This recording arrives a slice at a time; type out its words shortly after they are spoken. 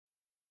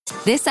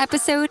This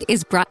episode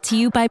is brought to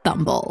you by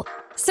Bumble.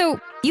 So,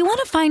 you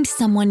want to find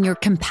someone you're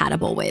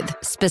compatible with,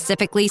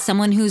 specifically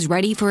someone who's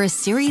ready for a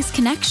serious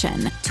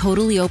connection,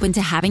 totally open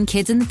to having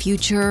kids in the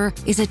future,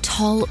 is a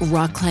tall,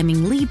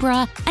 rock-climbing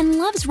Libra, and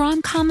loves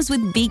rom-coms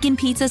with vegan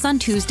pizzas on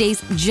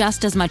Tuesdays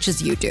just as much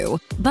as you do.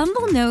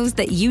 Bumble knows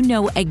that you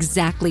know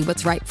exactly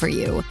what's right for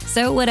you.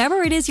 So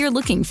whatever it is you're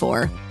looking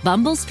for,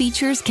 Bumble's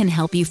features can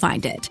help you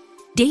find it.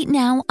 Date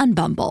now on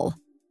Bumble.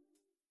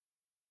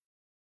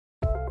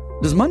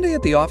 Does Monday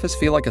at the office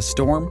feel like a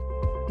storm?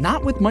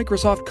 Not with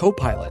Microsoft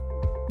Copilot.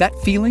 That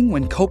feeling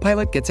when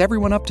Copilot gets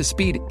everyone up to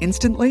speed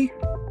instantly?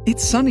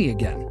 It's sunny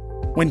again.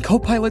 When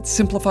Copilot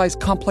simplifies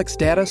complex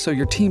data so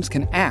your teams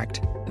can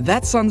act,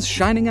 that sun's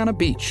shining on a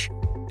beach.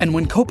 And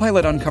when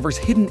Copilot uncovers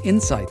hidden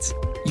insights,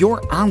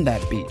 you're on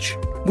that beach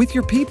with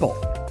your people,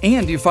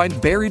 and you find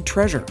buried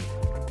treasure.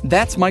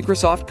 That's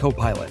Microsoft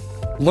Copilot.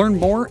 Learn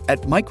more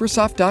at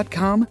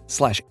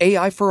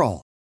Microsoft.com/AI for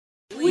all.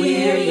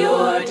 We're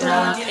your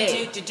top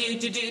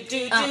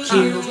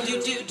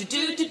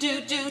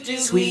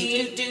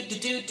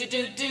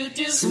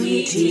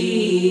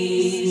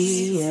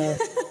sweeties.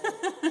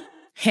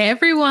 Hey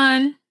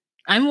everyone,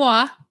 I'm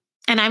Wa.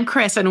 And I'm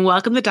Chris, and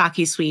welcome to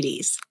Docu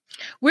Sweeties.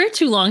 We're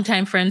two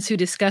longtime friends who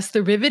discuss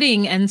the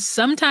riveting and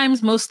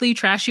sometimes mostly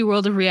trashy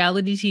world of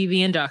reality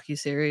TV and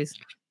docuseries.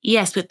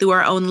 Yes, but through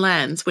our own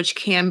lens, which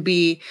can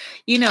be,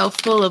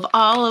 full of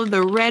all of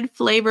the red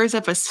flavors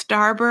of a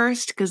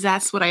Starburst, because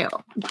that's what I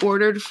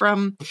ordered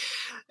from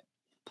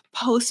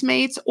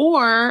Postmates,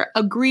 or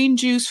a green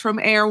juice from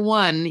Air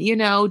One,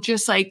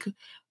 just like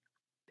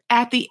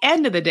at the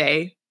end of the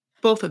day,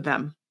 both of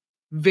them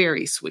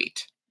very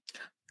sweet.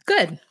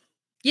 Good.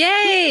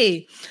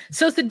 Yay!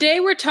 So today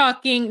we're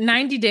talking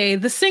 90 Day,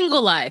 The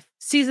Single Life,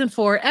 Season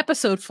 4,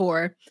 Episode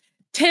 4,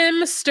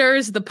 Tim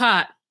Stirs the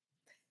Pot.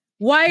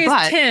 Why is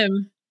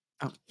Tim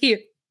here?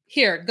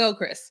 Go,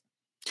 Chris.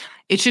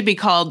 It should be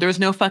called "There's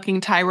no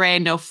fucking Tyree,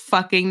 no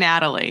fucking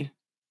Natalie."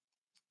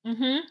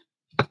 Mm-hmm.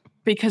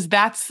 Because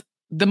that's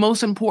the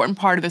most important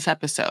part of this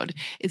episode,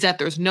 is that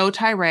there's no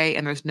Tyree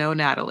and there's no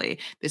Natalie.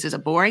 This is a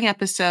boring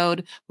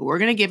episode, but we're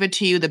going to give it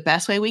to you the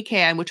best way we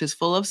can, which is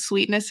full of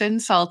sweetness and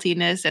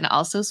saltiness, and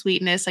also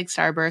sweetness like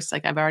Starburst,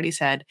 like I've already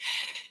said.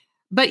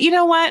 But you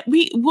know what?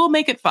 We'll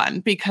make it fun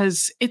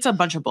because it's a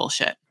bunch of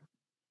bullshit.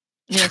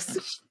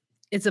 Yes.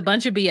 It's a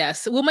bunch of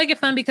BS. We'll make it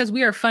fun because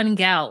we are fun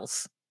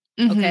gals.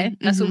 Okay?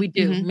 That's what we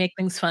do. Make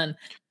things fun.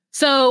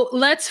 So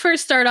let's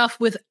first start off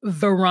with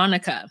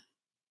Veronica.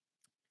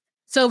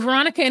 So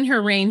Veronica in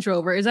her Range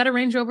Rover. Is that a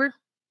Range Rover?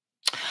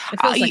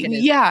 It feels like it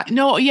is. Yeah.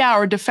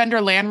 Or Defender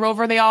Land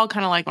Rover. They all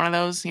kind of like one of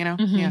those,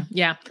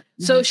 Yeah.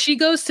 So she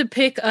goes to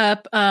pick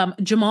up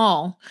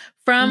Jamal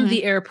from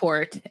the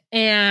airport.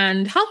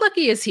 And how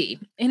lucky is he?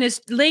 In his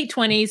late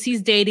 20s,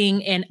 he's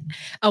dating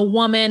a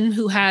woman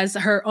who has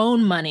her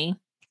own money,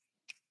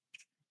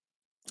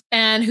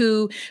 and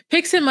who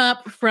picks him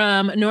up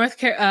from North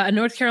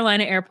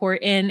Carolina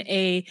airport in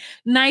a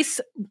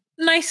nice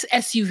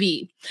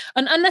SUV,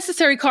 an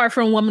unnecessary car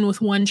for a woman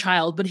with one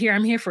child. But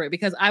I'm here for it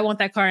because I want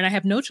that car and I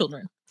have no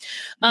children.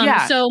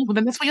 So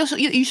then that's what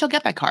you shall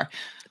get that car.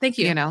 Thank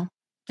you.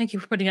 Thank you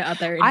for putting it out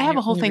there. I have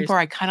a whole thing where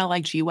I kind of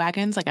like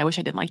G-Wagons. Like I wish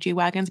I didn't like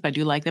G-Wagons, but I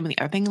do like them. And the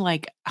other thing,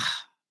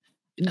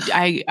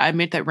 I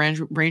admit that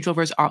Range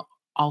Rovers are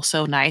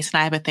also nice, and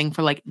I have a thing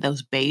for like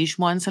those beige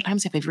ones.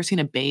 Sometimes if you've ever seen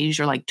a beige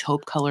or like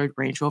taupe colored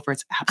Range Rover,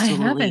 it's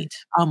absolutely,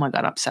 oh my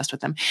God, I'm obsessed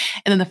with them.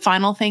 And then the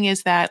final thing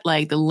is that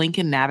like the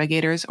Lincoln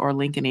Navigators or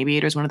Lincoln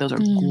Aviators, one of those are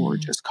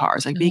gorgeous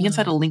cars. Like being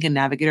inside a Lincoln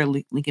Navigator,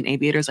 Lincoln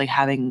Aviator is like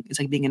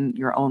being in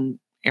your own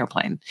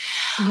airplane.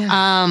 Yeah.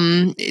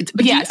 I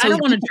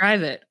don't want to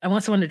drive it. I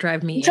want someone to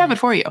drive me. Drive it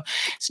for you.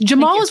 So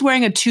Jamal is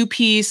wearing a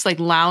 2-piece like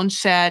lounge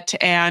set,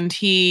 and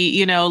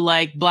he,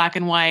 like black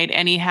and white,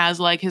 and he has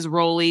like his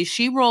rollie.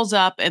 She rolls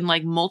up in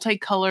like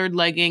multicolored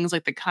leggings,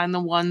 like the kind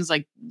of ones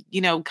like,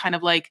 kind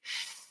of like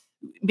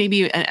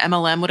maybe an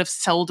MLM would have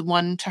sold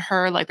one to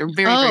her. Like they're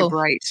very, very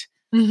bright.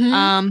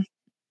 Mm-hmm.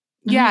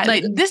 Yeah,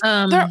 like they're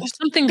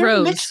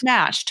rose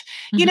mismatched.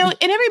 In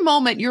every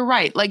moment, you're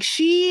right. Like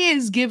she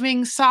is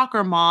giving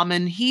soccer mom,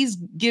 and he's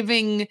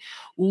giving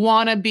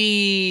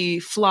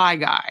wannabe fly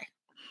guy.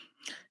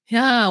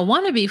 Yeah,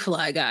 wannabe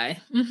fly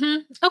guy.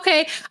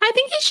 Okay, I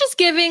think he's just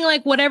giving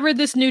like whatever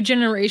this new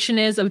generation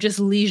is of just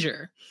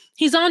leisure.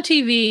 He's on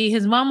TV.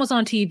 His mom was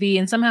on TV,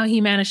 and somehow he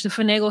managed to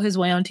finagle his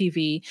way on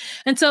TV.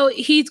 And so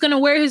he's going to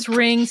wear his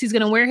rings. He's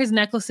going to wear his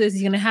necklaces.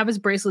 He's going to have his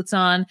bracelets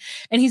on,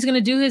 and he's going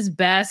to do his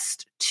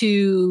best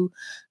to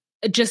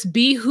just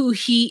be who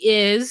he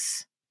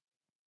is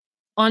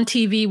on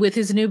TV with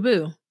his new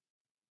boo.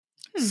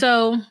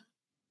 So,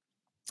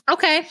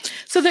 okay.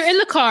 So they're in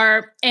the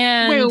car,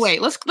 and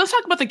wait. Let's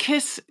talk about the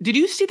kiss. Did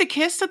you see the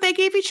kiss that they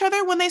gave each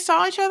other when they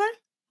saw each other?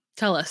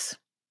 Tell us.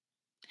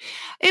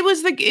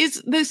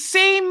 It's the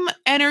same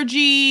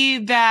energy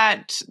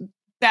that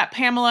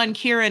Pamela and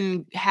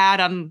Kieran had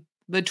on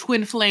the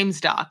Twin Flames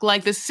doc,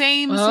 like the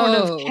same sort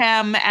of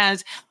chem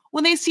as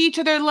when they see each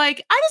other.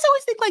 Like, I just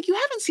always think like, you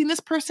haven't seen this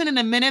person in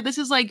a minute. This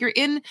is like, you're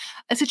in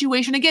a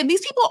situation. Again,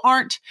 these people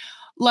aren't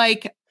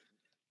like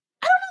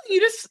I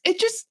don't know.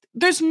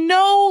 There's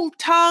no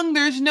tongue.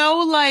 There's no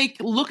like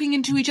looking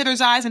into each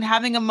other's eyes and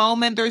having a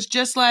moment. There's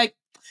just like,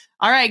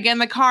 all right, get in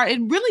the car. It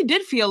really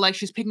did feel like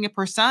she's picking up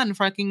her son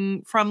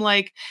from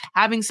like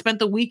having spent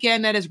the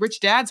weekend at his rich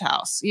dad's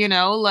house,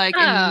 like.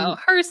 Oh,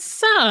 her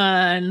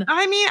son.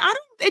 I mean,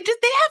 they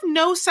have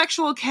no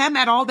sexual chem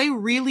at all. They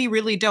really,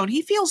 really don't.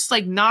 He feels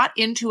like not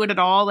into it at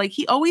all. Like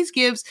he always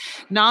gives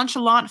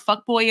nonchalant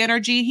fuckboy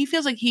energy. He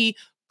feels like he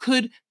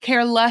could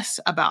care less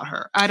about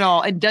her at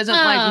all. It doesn't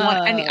like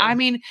want any, I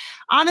mean,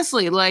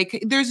 honestly, like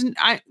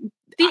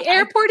the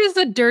airport is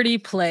a dirty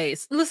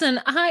place.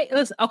 Listen, okay.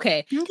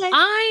 Okay.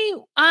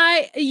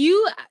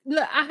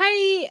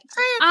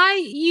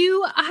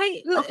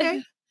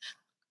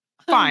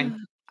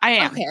 Fine. I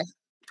am. Okay.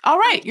 All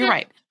right. You're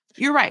right.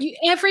 You're right.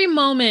 Every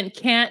moment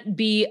can't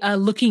be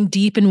looking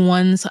deep in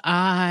one's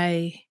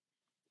eye,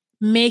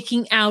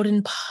 making out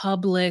in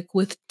public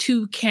with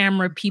 2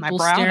 camera people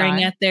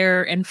staring at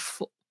there and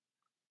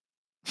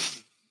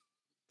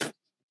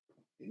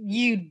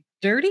you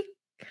dirty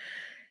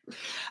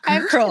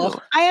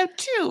girl. I have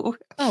 2.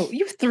 Oh,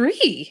 you have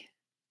 3.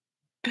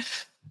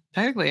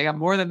 Technically, I got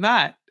more than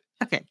that.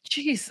 Okay.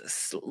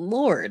 Jesus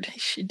Lord,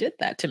 she did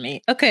that to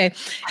me. Okay.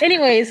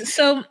 Anyways,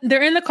 so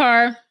they're in the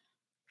car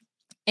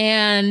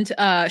and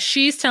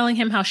she's telling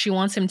him how she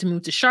wants him to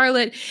move to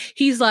Charlotte.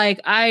 He's like,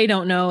 I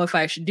don't know if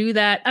I should do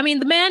that. I mean,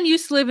 the man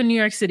used to live in New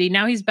York City.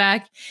 Now he's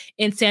back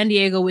in San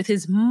Diego with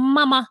his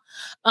mama.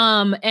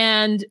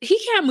 And he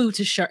can't move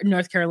to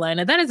North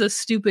Carolina. That is a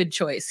stupid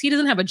choice. He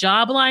doesn't have a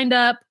job lined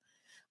up.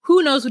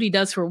 Who knows what he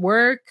does for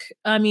work?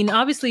 I mean,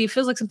 obviously it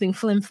feels like something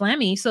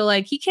flim-flammy. So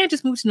like he can't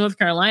just move to North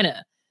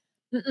Carolina.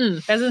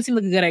 That doesn't seem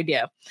like a good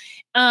idea.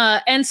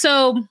 And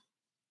so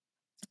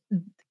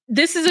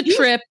this is a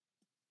trip.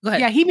 Go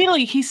ahead.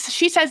 Yeah,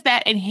 she says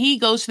that and he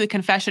goes to the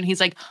confession. He's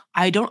like,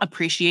 I don't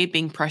appreciate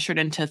being pressured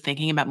into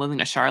thinking about moving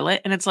to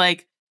Charlotte. And it's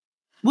like,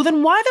 well,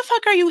 then why the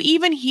fuck are you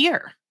even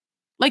here?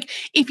 Like,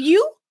 if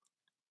you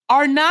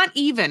are not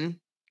even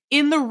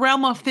in the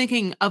realm of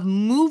thinking of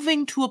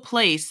moving to a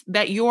place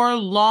that your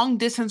long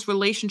distance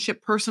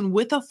relationship person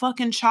with a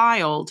fucking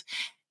child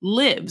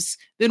lives,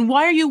 then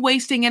why are you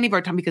wasting any of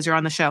our time? Because you're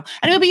on the show.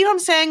 Anyway, but you know what I'm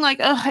saying? Like,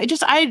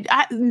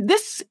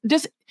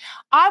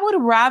 I would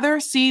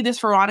rather see this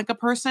Veronica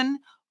person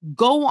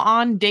go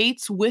on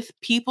dates with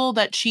people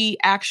that she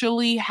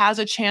actually has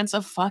a chance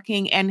of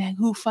fucking and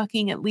who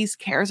fucking at least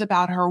cares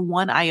about her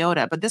one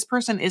iota. But this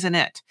person isn't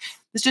it.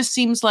 This just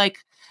seems like,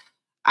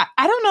 I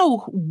don't know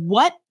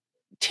what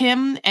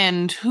Tim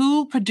and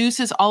who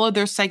produces all of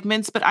their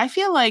segments, but I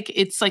feel like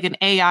it's like an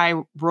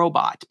AI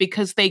robot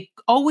because they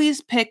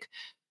always pick.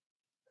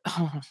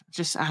 I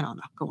don't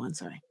know. Go on.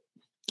 Sorry.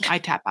 I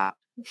tap out.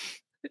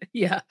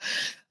 Yeah.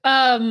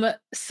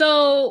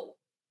 So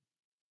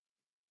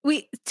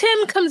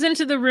Tim comes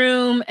into the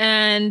room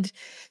and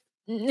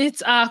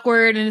it's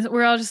awkward and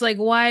we're all just like,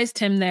 why is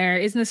Tim there?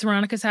 Isn't this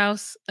Veronica's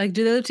house? Like,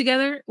 do they live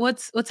together?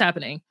 What's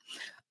happening?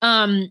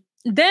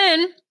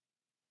 Then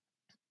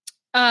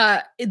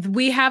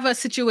we have a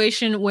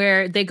situation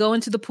where they go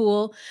into the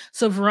pool.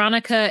 So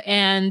Veronica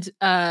and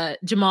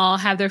Jamal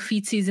have their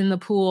feetsies in the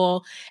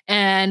pool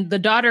and the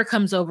daughter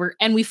comes over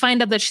and we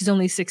find out that she's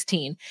only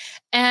 16.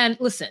 And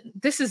listen,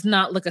 this is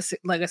not like a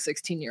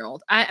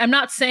 16-year-old. I'm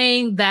not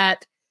saying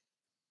that.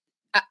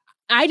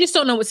 I just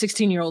don't know what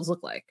 16-year-olds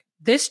look like.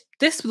 This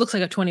looks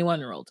like a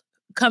 21-year-old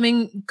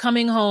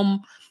coming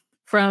home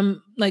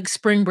from like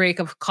spring break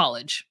of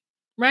college,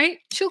 right?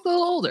 She'll go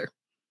older.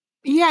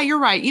 Yeah, you're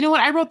right. You know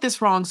what? I wrote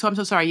this wrong, so I'm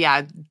so sorry.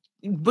 Yeah.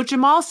 What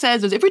Jamal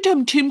says is every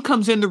time Tim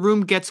comes in, the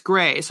room gets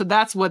gray. So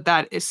that's what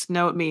that is.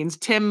 No, it means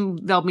Tim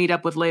they'll meet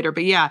up with later.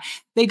 But yeah,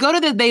 they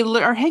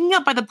are hanging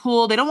out by the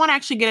pool. They don't want to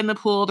actually get in the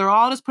pool. They're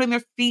all just putting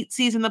their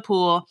feetsies in the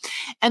pool.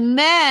 And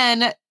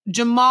then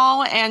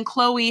Jamal and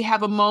Chloe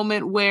have a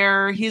moment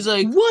where he's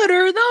like, what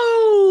are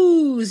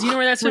those? You know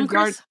where that's from,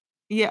 Chris?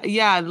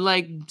 Yeah,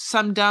 like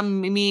some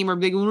dumb meme or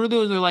big. What are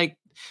those? Are like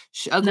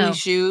ugly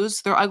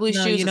shoes. They're ugly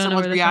shoes that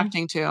someone's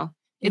reacting to.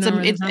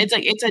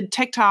 It's a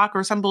TikTok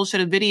or some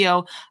bullshit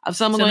video of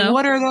someone going,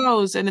 what are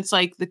those? And it's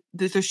like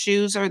the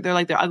shoes they're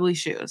like they're ugly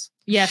shoes.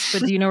 Yes,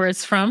 but do you know where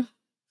it's from?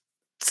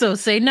 So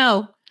say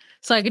no.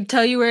 So I can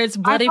tell you where it's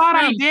bloody from.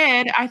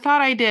 I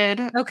thought I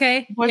did.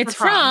 Okay. It's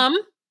from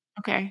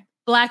okay.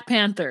 Black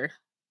Panther.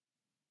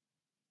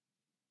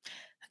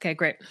 Okay,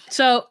 great.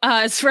 So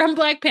it's from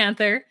Black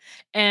Panther,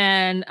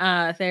 and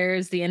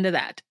there's the end of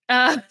that.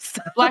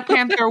 Black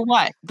Panther,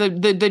 what?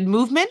 The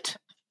movement?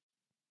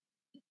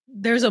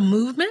 There's a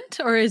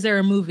movement, or is there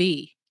a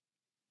movie?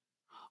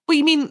 Well,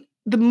 you mean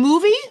the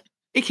movie?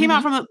 It came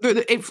out from what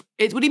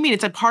do you mean?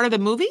 It's a part of the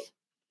movie?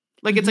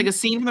 Like it's like a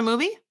scene from the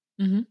movie?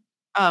 Mm-hmm.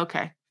 Oh,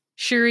 okay.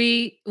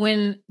 Shuri,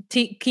 when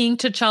King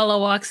T'Challa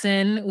walks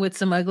in with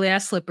some ugly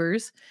ass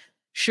slippers,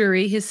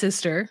 Shuri, his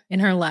sister, in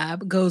her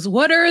lab goes,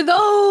 what are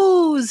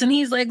those? And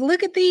he's like,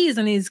 look at these.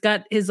 And he's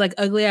got his like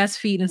ugly ass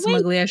feet and some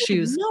ugly ass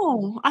shoes.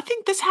 No, I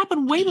think this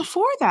happened way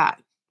before that.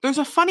 There's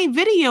a funny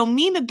video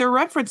meme that they're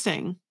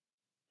referencing.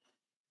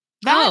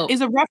 That is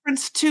a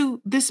reference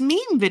to this meme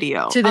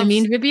video. To the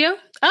meme video?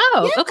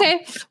 Oh, Yeah.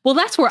 okay. Well,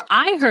 that's where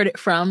I heard it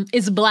from,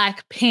 is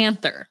Black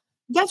Panther.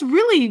 That's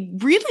really,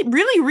 really,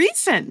 really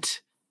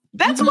recent.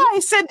 That's why I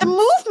said the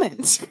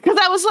movement. Because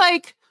I was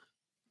like,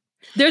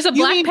 there's a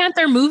Black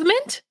Panther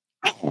movement?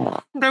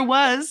 There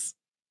was.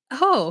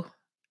 Oh,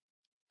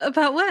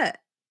 about what?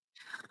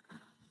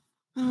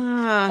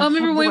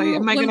 Remember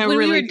when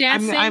we were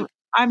dancing?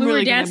 I'm we really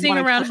were dancing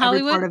around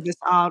Hollywood. Part of this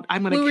out.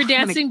 We were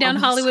dancing down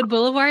Hollywood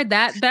Boulevard.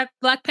 That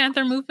Black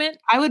Panther movement.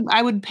 I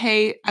would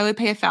pay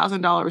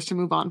 $1,000 to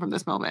move on from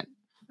this moment.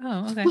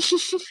 Oh, okay.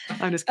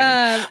 I'm just kidding.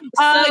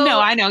 No,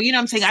 I know. You know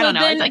what I'm saying? I don't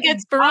know. It's like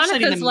it's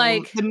Veronica's the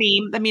like the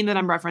meme that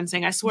I'm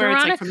referencing. I swear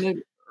it's like from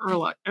the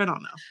early. I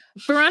don't know.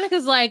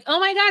 Veronica's like, oh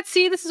my God,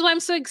 see, this is why I'm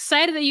so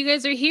excited that you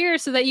guys are here,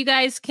 so that you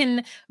guys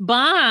can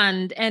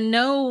bond and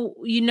know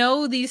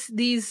these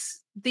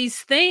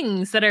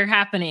things that are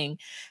happening.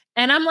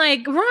 And I'm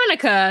like,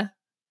 Veronica,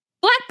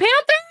 Black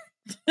Panther?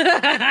 You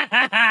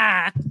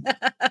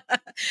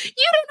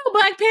don't know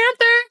Black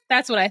Panther?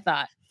 That's what I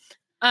thought.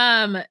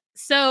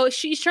 So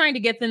she's trying to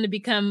get them to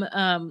become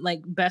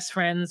like best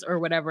friends or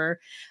whatever.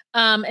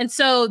 And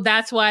so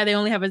that's why they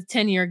only have a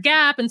 10-year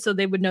gap. And so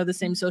they would know the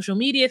same social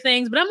media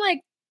things. But I'm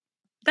like,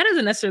 that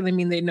doesn't necessarily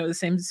mean they know the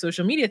same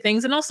social media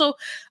things. And also,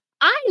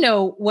 I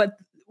know what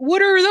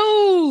are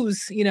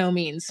those,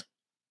 means.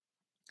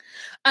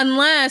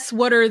 Unless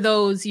what are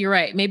those, you're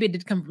right. Maybe it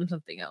did come from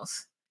something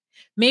else.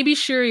 Maybe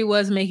Shuri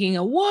was making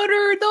a what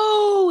are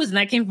those? And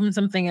that came from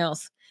something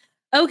else.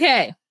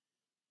 Okay.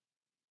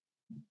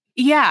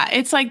 Yeah,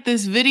 it's like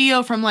this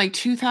video from like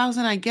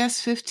 2000, I guess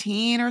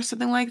 15 or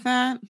something like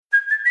that.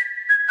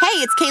 Hey,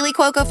 it's Kaylee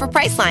Cuoco for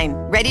Priceline.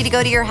 Ready to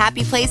go to your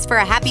happy place for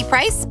a happy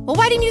price? Well,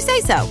 why didn't you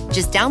say so?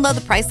 Just download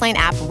the Priceline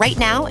app right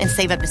now and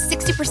save up to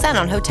 60%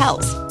 on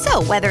hotels.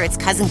 So whether it's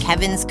Cousin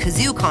Kevin's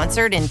Kazoo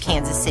Concert in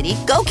Kansas City,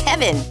 go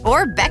Kevin,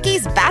 or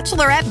Becky's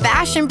Bachelorette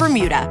Bash in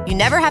Bermuda, you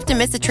never have to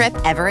miss a trip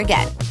ever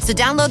again. So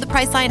download the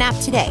Priceline app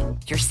today.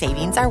 Your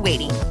savings are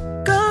waiting.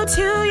 Go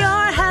to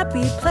your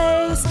happy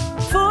place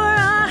for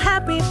a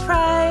happy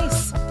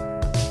price.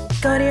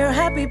 Go to your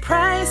happy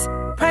price,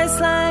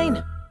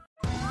 Priceline.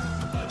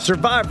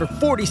 Survivor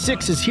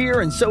 46 is here,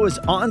 and so is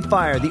On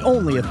Fire, the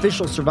only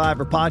official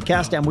Survivor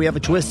podcast, and we have a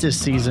twist this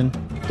season.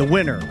 The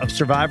winner of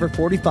Survivor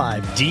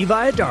 45, Dee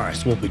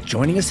Valladares, will be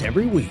joining us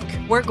every week.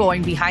 We're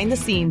going behind the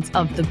scenes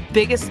of the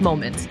biggest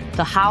moments,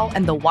 the how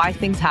and the why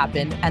things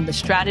happen, and the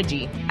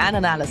strategy and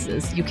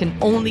analysis you can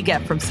only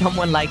get from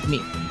someone like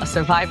me, a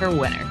Survivor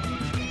winner.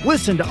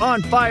 Listen to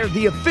On Fire,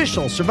 the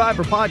official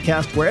Survivor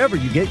podcast, wherever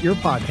you get your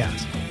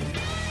podcast.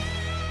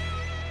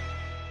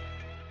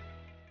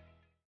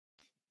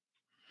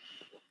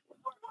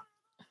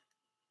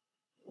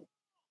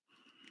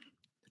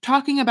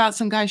 Talking about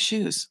some guy's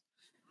shoes.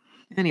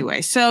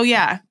 Anyway, so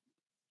yeah.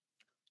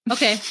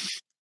 Okay.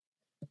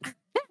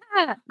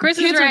 Chris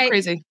Kids is right. are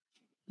crazy.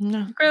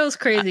 No. Girls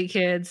crazy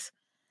kids.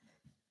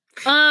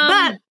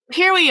 But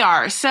here we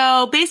are.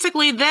 So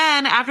basically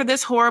then after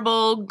this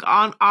horrible,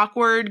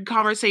 awkward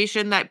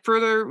conversation that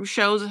further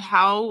shows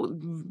how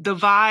the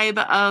vibe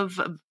of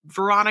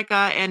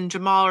Veronica and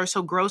Jamal are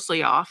so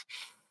grossly off,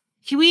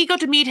 we go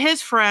to meet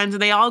his friends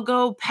and they all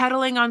go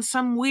pedaling on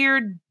some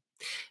weird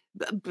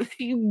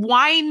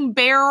wine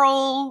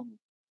barrel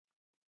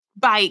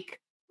bike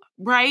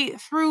right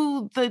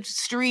through the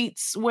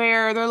streets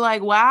where they're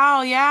like,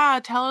 wow, yeah,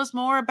 tell us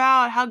more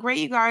about how great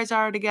you guys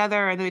are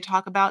together. And they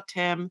talk about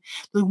Tim.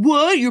 Like,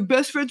 what? You're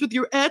best friends with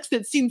your ex?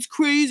 That seems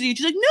crazy.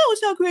 She's like, no,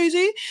 it's not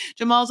crazy.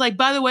 Jamal's like,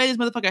 by the way, this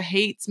motherfucker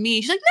hates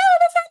me. She's like, no,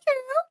 that's not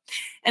true.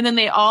 And then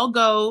they all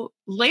go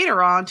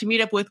later on to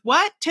meet up with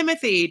what?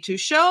 Timothy, to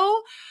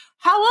show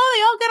how well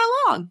they all get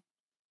along.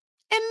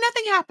 And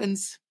nothing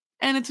happens.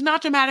 And it's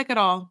not dramatic at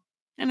all.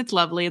 And it's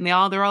lovely. And they're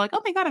all like,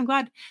 oh my God, I'm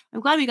glad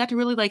we got to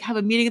really like have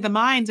a meeting of the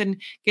minds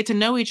and get to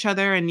know each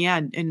other. And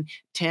yeah, and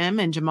Tim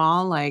and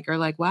Jamal like are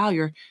like, wow,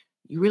 you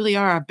really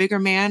are a bigger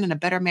man and a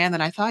better man than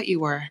I thought you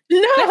were.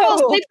 No. Did I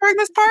fall asleep during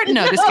this part?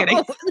 No, just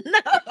kidding.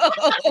 No.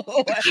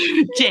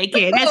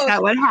 JK, that's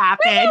not what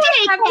happened.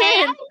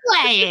 JK, I'm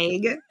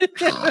playing.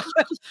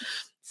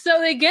 So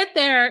they get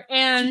there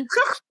and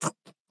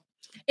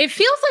it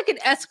feels like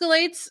it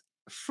escalates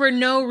for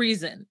no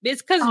reason.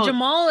 It's because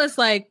Jamal is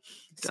like,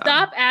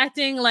 stop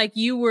acting like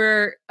you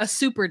were a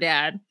super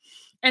dad.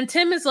 And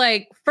Tim is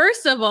like,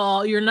 first of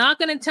all, you're not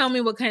going to tell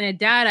me what kind of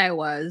dad I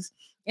was.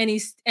 And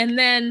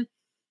then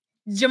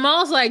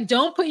Jamal's like,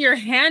 don't put your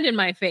hand in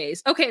my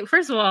face. Okay,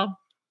 first of all,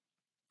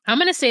 I'm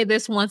going to say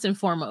this once and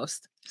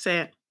foremost.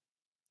 Say it.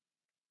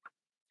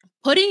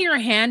 Putting your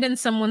hand in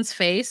someone's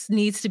face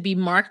needs to be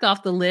marked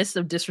off the list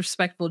of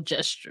disrespectful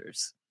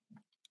gestures.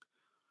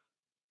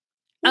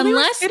 Well,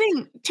 unless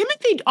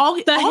Timothy,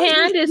 the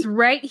hand is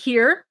right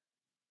here.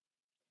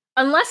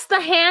 Unless the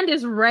hand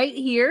is right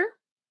here,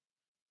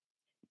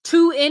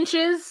 2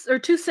 inches or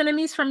 2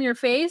 centimeters from your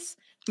face.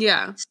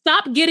 Yeah.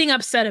 Stop getting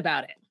upset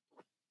about it.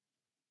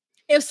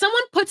 If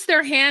someone puts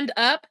their hand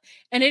up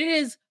and it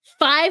is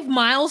 5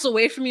 miles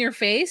away from your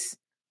face,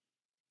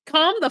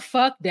 calm the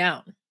fuck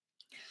down.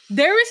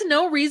 There is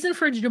no reason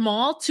for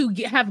Jamal to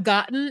have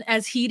gotten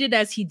as heated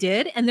as he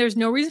did. And there's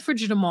no reason for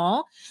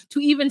Jamal to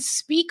even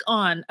speak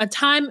on a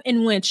time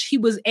in which he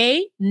was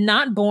A,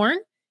 not born,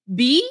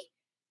 B,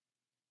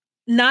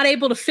 not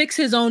able to fix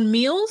his own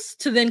meals,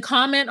 to then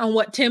comment on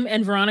what Tim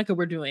and Veronica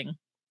were doing.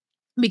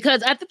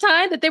 Because at the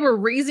time that they were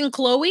raising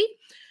Chloe,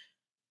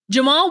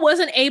 Jamal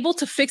wasn't able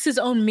to fix his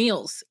own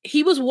meals.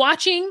 He was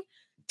watching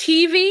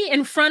TV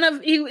in front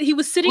of, he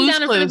was sitting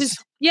down in front of his,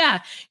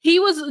 he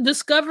was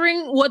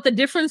discovering what the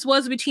difference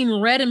was between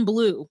red and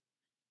blue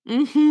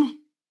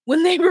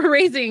when they were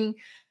raising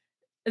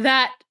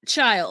that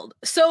child.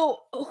 So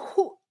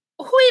who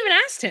even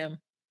asked him?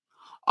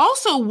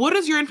 Also, what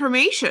is your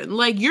information?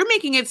 Like, you're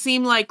making it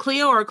seem like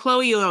Cleo or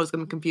Chloe, I was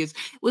going to confuse,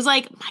 was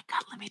like, my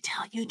God, let me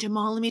tell you,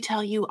 Jamal, let me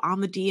tell you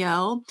on the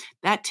DL,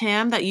 that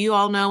Tim that you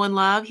all know and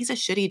love, he's a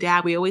shitty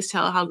dad. We always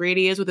tell how great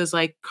he is with his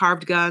like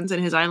carved guns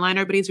and his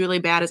eyeliner, but he's really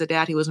bad as a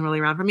dad. He wasn't really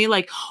around for me.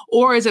 Like,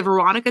 or is it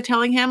Veronica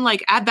telling him?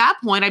 Like, at that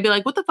point, I'd be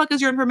like, what the fuck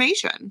is your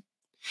information?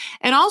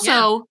 And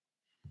also,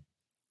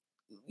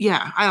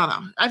 I don't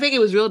know. I think it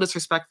was real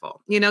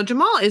disrespectful. You know,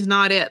 Jamal is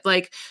not it.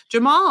 Like,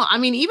 Jamal, I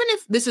mean, even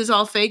if this is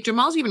all fake,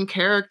 Jamal's even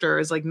character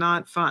is like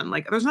not fun.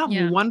 Like, there's not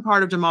one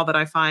part of Jamal that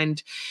I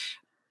find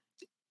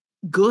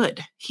good.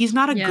 He's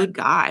not a good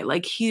guy.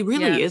 Like, he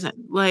really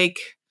isn't. Like,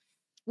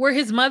 where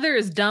his mother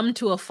is dumb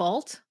to a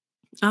fault.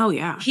 Oh,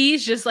 yeah.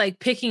 He's just like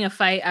picking a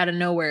fight out of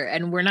nowhere,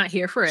 and we're not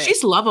here for it.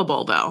 She's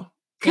lovable, though.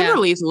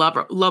 Kimberly's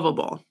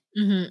lovable.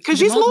 Because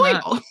she's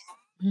loyal.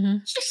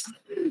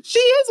 She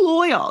is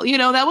loyal. You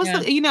know, that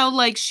was, you know,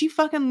 like she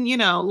fucking, you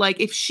know, like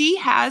if she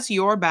has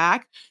your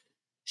back,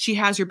 she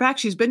has your back.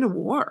 She's been to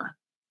war.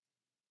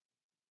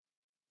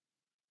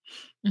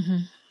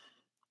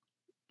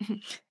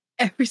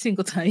 Every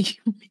single time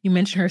you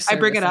mention her service, I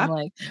bring it up.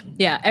 Like,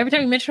 every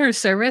time you mention her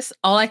service,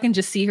 all I can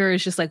just see her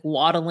is just like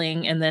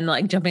waddling and then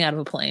like jumping out of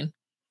a plane.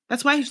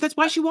 That's why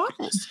she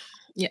waddles.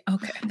 Yeah.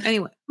 Okay.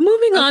 Anyway,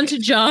 moving on to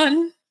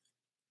John.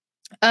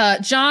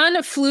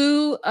 John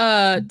flew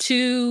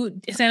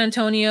to San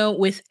Antonio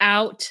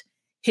without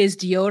his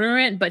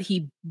deodorant, but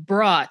he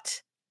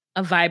brought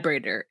a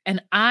vibrator,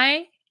 and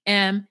I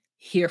am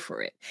here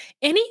for it.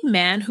 Any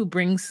man who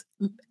brings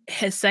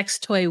his sex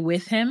toy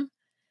with him,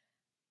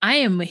 I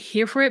am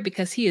here for it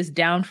because he is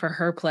down for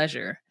her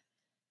pleasure.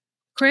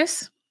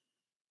 Chris?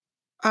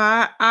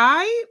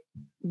 I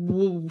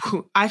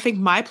think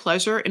my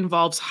pleasure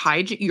involves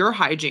hygiene. Your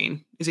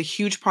hygiene is a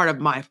huge part of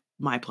my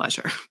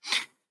pleasure.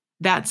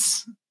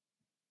 That's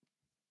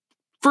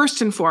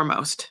first and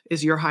foremost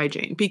is your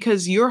hygiene,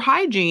 because your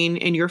hygiene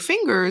in your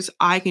fingers,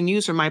 I can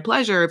use for my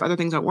pleasure if other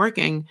things aren't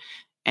working.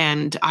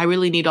 And I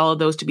really need all of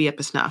those to be up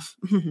to snuff.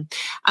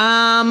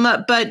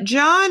 But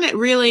John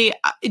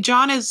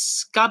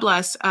is, God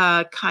bless,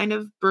 kind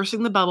of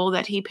bursting the bubble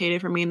that he painted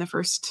for me in the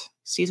first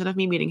season of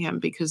me meeting him,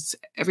 because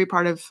every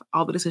part of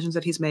all the decisions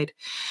that he's made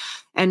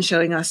and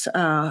showing us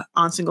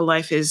on Single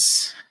Life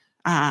is,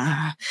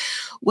 they're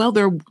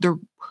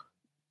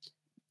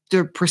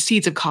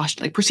proceed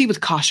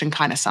with caution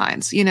kind of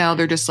signs. You know,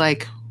 they're just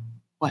like,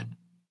 what?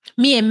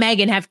 Me and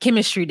Megan have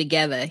chemistry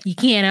together. You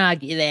can't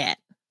argue that.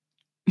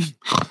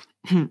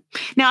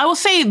 Now, I will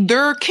say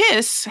their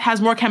kiss has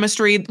more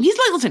chemistry. He's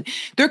like, listen,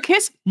 their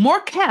kiss more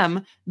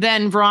chem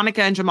than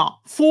Veronica and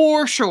Jamal,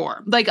 for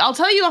sure. Like, I'll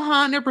tell you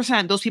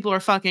 100% those people are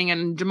fucking,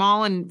 and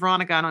Jamal and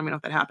Veronica, I don't even know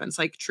if that happens.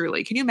 Like,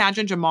 truly. Can you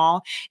imagine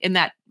Jamal in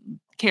that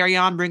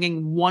carry-on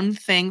bringing one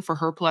thing for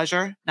her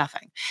pleasure?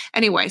 Nothing.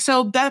 Anyway,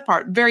 so that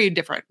part, very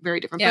different.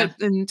 Yeah.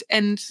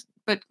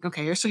 But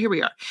okay, so here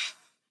we are.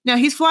 Now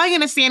he's flying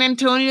into San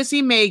Antonio to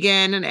see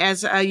Megan, and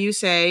as you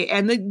say,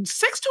 and the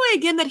sex toy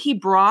again that he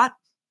brought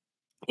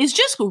is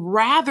just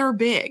rather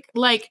big.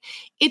 Like,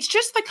 it's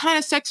just the kind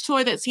of sex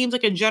toy that seems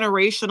like a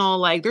generational,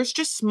 like there's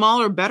just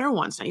smaller, better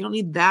ones now. You don't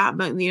need that,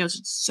 but you know,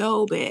 it's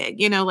so big,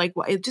 you know, like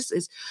it just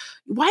is.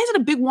 Why is it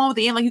a big one with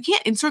the end? Like, you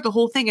can't insert the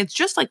whole thing. It's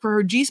just like for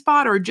her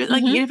G-spot, or just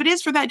like, if it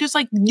is for that, just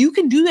like you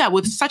can do that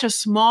with such a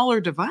smaller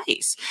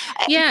device.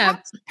 Yeah.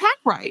 Pack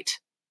right.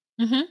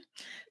 Travel.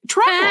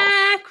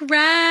 Pack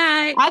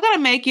right. I gotta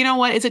make, you know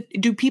what is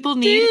it? Do people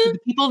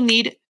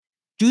need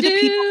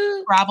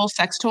travel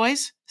sex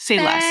toys? Say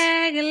less.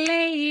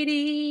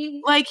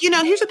 Lady. Like, you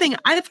know, here's the thing.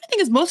 The thing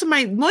is, most of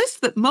my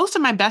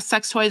best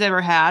sex toys I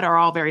ever had are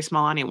all very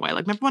small anyway.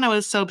 Like, remember when I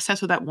was so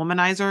obsessed with that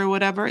womanizer or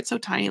whatever? It's so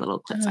tiny, little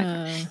clip.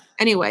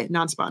 Anyway,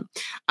 non-spawn.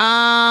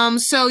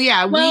 So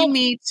yeah, we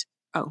meet.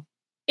 Oh,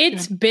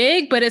 it's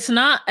big, but it's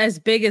not as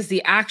big as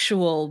the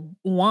actual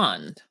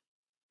wand.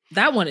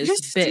 That one is big.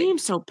 It just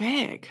seems so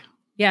big.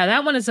 Yeah,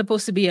 that one is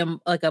supposed to be a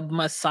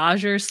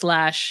massager.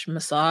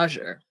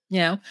 You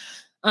know,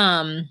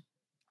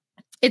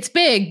 it's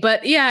big,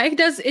 but yeah, it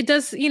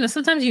does. You know,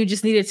 sometimes you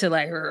just need it to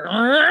like,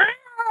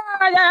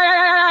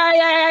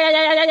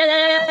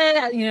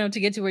 you know, to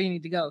get to where you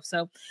need to go.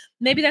 So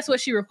maybe that's what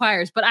she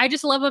requires. But I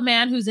just love a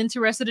man who's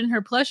interested in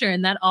her pleasure,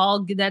 and that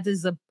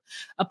is a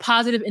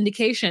positive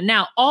indication.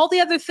 Now, all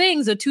the other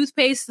things, the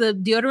toothpaste, the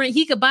deodorant,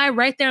 he could buy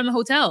right there in the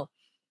hotel.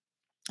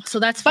 So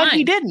that's fine. But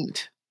he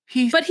didn't.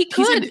 But he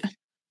could.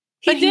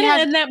 He did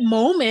it in that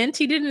moment.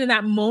 He did it in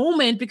that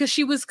moment because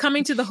she was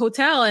coming to the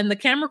hotel and the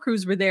camera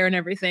crews were there and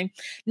everything.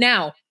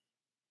 Now,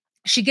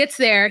 she gets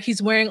there.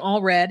 He's wearing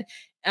all red.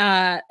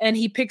 And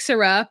he picks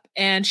her up.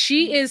 And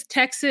she is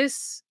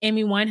Texas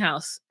Amy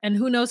Winehouse. And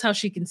who knows how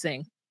she can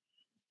sing.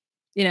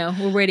 You know,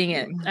 we're waiting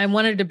it. I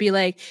wanted to be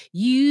like,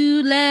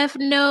 you left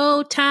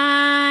no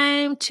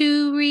time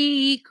to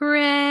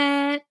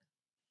regret.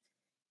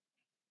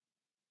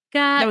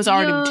 Got that was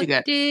already too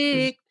good.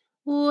 Dick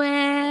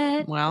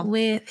wet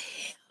with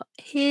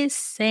his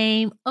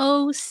same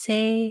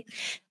say.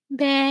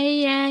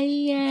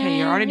 Okay,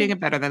 you're already doing it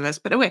better than this.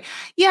 But anyway,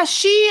 yeah,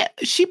 she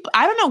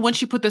I don't know when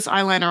she put this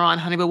eyeliner on,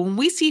 honey, but when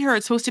we see her,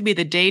 it's supposed to be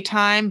the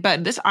daytime,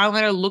 but this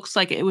eyeliner looks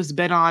like it was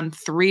been on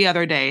 3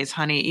 other days,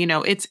 honey. You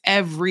know, it's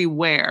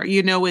everywhere.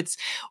 You know, it's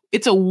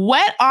a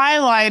wet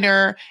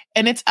eyeliner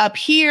and it's up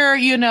here,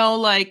 you know,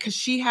 like, cause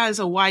she has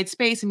a wide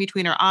space in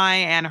between her eye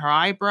and her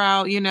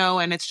eyebrow, you know,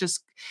 and it's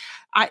just,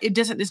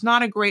 it's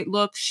not a great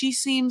look. She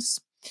seems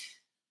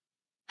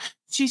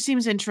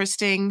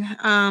interesting.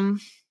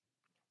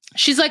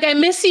 She's like, I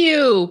miss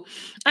you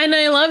and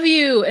I love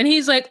you. And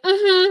he's like,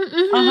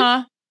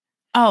 Oh,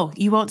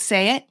 you won't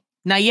say it?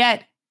 Not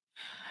yet.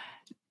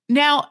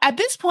 Now, at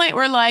this point,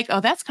 we're like, oh,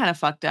 that's kind of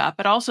fucked up.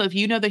 But also, if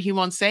you know that he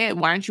won't say it,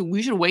 why aren't you?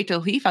 We should wait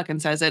till he fucking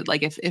says it.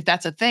 Like, if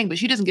that's a thing. But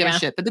she doesn't give a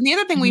shit. But then the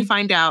other thing we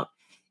find out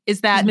is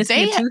that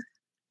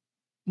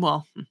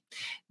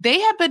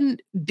they have been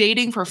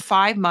dating for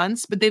 5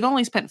 months, but they've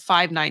only spent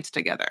 5 nights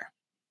together.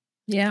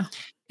 Yeah.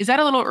 Is that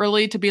a little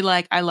early to be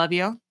like, I love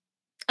you?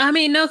 I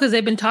mean, no, because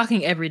they've been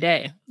talking every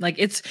day. Like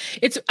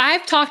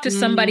I've talked to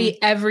somebody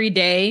every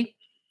day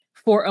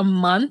for a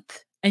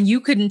month, and you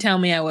couldn't tell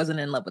me I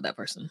wasn't in love with that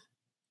person.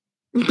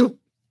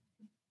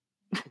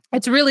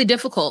 It's really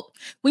difficult.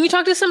 When you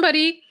talk to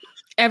somebody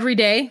every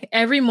day,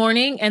 every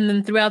morning, and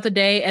then throughout the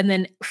day, and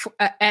then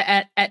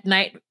at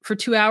night for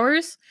 2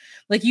 hours,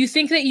 like you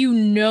think that you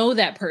know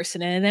that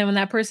person. And then when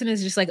that person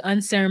is just like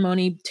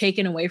unceremonially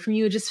taken away from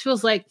you, it just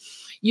feels like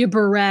you're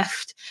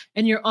bereft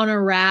and you're on a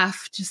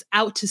raft, just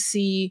out to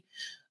sea,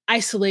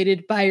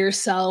 isolated by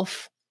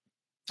yourself.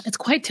 It's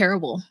quite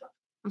terrible.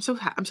 I'm so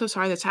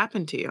sorry that's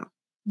happened to you.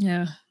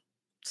 Yeah,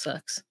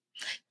 sucks.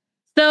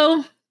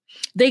 So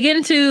they get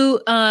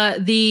into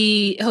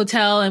the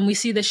hotel and we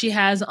see that she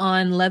has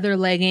on leather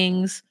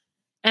leggings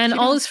and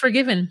all is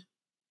forgiven.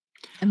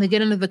 And they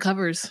get under the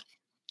covers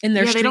in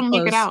their street clothes.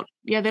 Make it out.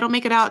 Yeah, they don't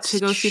make it out to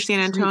go see San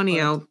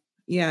Antonio. Clothes.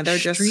 Yeah, they're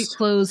just street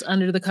clothes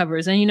under the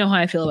covers. And you know how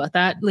I feel about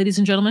that, ladies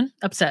and gentlemen.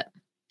 Upset.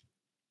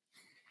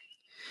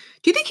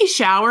 Do you think he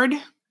showered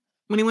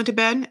when he went to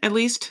bed, at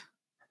least?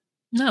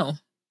 No.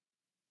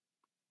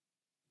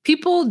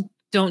 People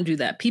don't do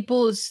that.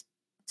 People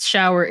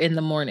shower in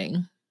the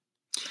morning.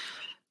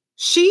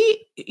 She's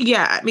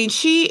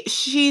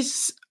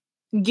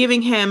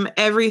giving him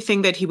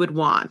everything that he would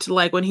want.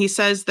 Like when he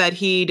says that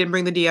he didn't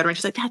bring the deodorant,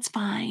 she's like, that's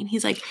fine.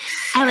 He's like,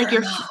 I like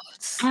your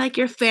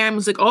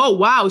pheromones. Like, oh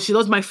wow, she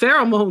loves my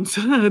pheromones.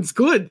 It's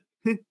good.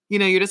 You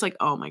know, you're just like,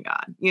 oh my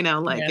God. You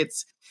know, like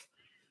it's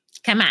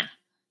come on.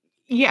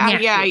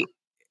 Yeah,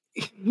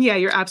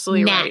 you're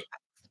absolutely right.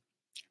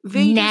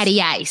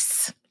 Natty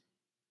ice.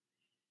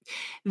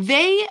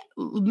 They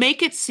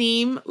make it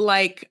seem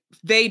like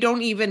they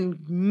don't even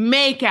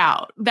make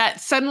out, that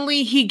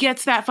suddenly he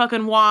gets that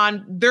fucking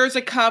wand. There's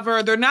a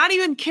cover. They're not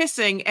even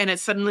kissing. And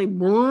it's suddenly,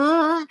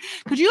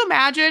 could you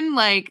imagine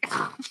like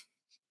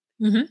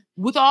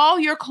with all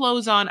your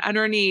clothes on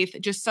underneath,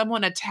 just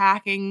someone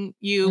attacking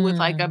you with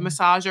like a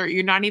massager.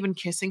 You're not even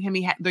kissing him.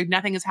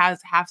 Nothing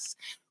has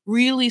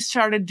really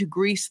started to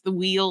grease the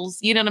wheels.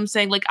 You know what I'm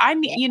saying? Like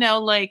you know,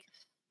 like,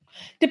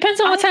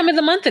 depends on what time of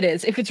the month it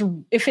is.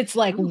 If it's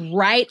like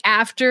right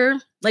after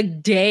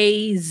like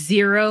day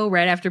 0,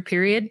 right after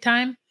period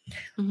time,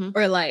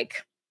 or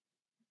like,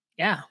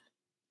 yeah,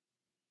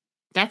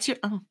 that's your.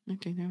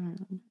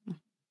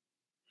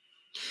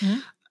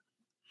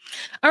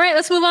 All right,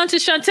 let's move on to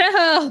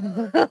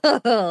Chantel.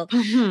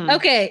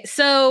 Okay,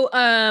 so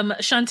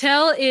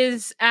Chantel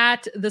is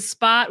at the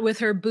spot with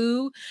her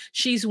boo.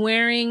 She's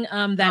wearing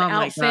that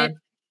outfit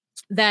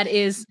that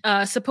is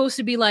supposed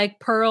to be like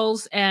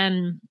pearls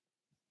and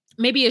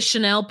maybe a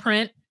Chanel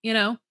print, you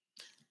know,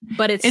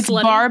 but it's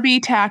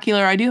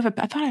Barbie-tacular. I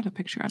thought I have a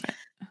picture of it.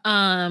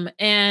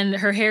 And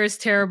her hair is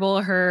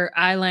terrible. Her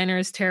eyeliner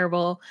is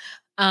terrible.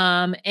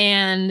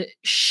 And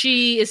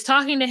she is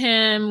talking to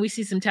him. We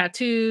see some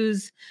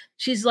tattoos.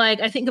 She's like,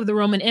 I think of the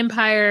Roman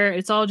Empire.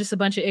 It's all just a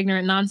bunch of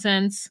ignorant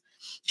nonsense.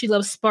 She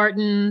loves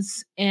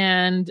Spartans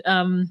and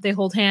they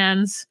hold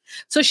hands.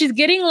 So she's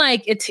getting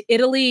like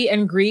Italy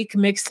and Greek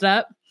mixed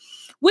up,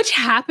 which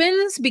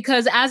happens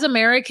because as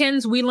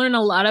Americans, we learn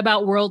a lot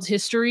about world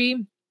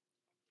history.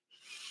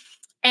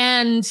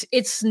 And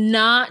it's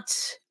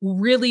not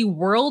really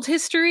world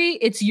history,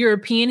 it's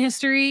European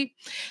history.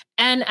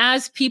 And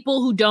as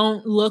people who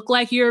don't look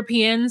like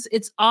Europeans,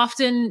 it's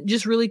often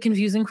just really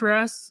confusing for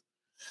us.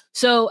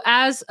 So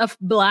as a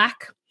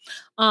Black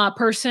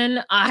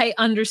person, I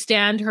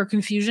understand her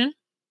confusion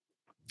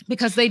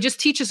because they just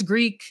teach us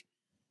Greek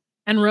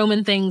and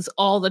Roman things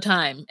all the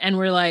time. And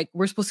we're like,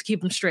 we're supposed to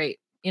keep them straight,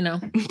 you know?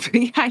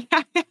 Yeah.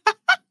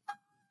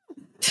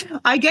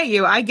 I get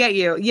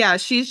you. Yeah,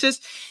 she's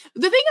just,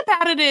 the thing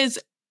about it is,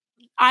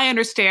 I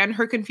understand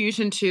her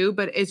confusion too,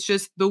 but it's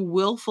just the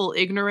willful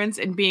ignorance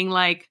and being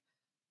like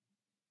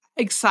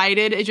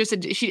excited. It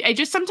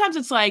just sometimes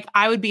it's like,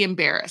 I would be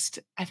embarrassed,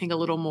 I think, a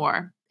little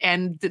more.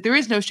 And there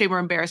is no shame or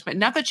embarrassment.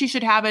 Not that she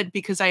should have it,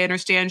 because I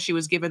understand she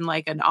was given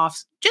like an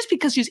off, just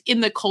because she's in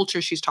the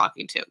culture she's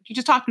talking to. You're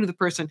just talking to the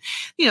person,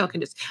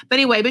 can just, but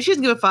anyway, but she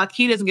doesn't give a fuck.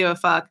 He doesn't give a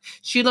fuck.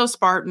 She loves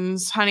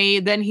Spartans,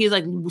 honey. Then he's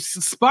like,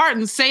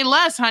 Spartans, say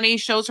less, honey.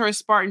 Shows her a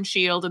Spartan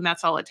shield, and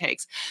that's all it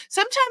takes.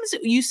 Sometimes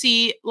you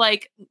see,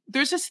 like,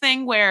 there's this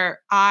thing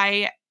where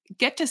I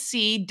get to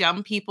see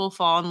dumb people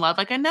fall in love.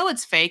 Like, I know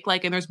it's fake,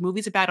 like, and there's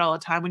movies about it all the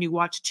time when you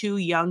watch two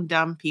young,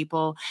 dumb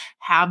people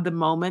have the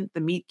moment, the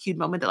meet cute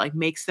moment that like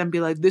makes them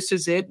be like, this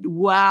is it.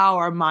 Wow,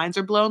 our minds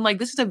are blown. Like,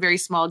 this is a very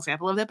small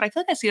example of that, but I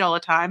feel like I see it all the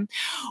time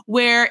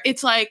where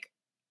it's like,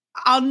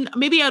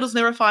 maybe I'll just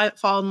never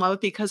fall in love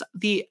because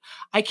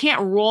I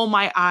can't roll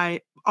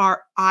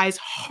our eyes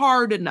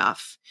hard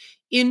enough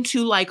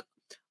into like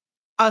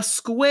a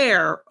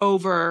square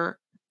over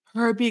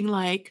her being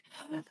like,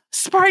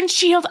 Spartan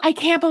shield, I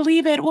can't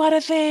believe it. What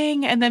a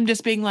thing. And them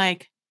just being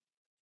like,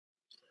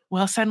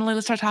 well, suddenly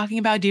let's start talking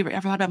about, do you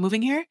ever thought about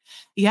moving here?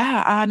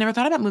 Yeah, I never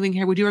thought about moving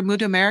here. Would you ever move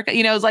to America?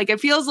 It's like, it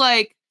feels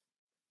like,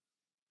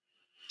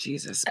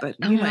 Jesus, but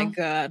my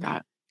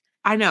God.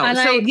 I know.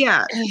 And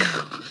yeah.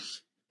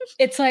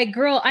 It's like,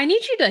 girl, I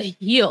need you to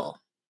heal.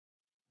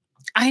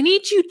 I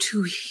need you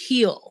to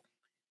heal.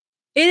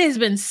 It has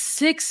been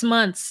 6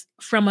 months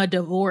from a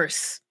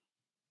divorce.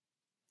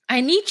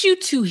 I need you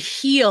to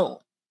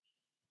heal.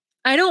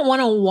 I don't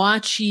want to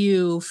watch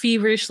you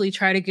feverishly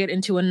try to get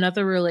into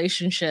another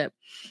relationship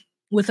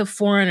with a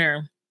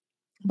foreigner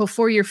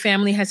before your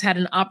family has had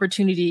an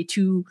opportunity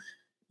to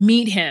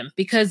meet him.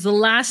 Because the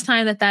last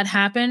time that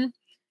happened,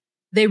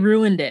 they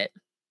ruined it.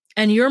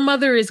 And your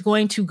mother is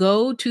going to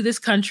go to this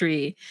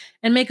country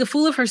and make a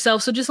fool of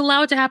herself. So just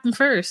allow it to happen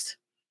first.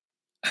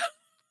 I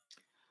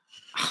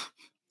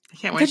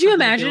can't wait. Could you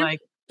imagine?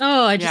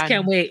 I just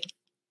can't wait.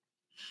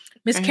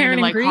 Miss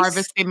Karen in Greece,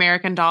 harvest the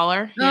American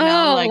dollar.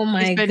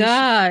 My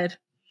God!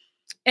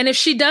 And if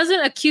she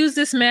doesn't accuse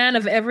this man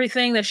of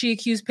everything that she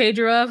accused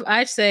Pedro of,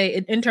 I'd say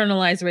it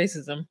internalized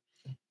racism,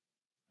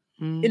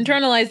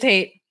 internalized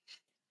hate.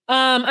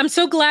 I'm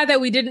so glad that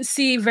we didn't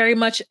see very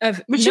much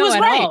of. But she was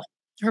right. All.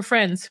 Her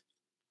friends.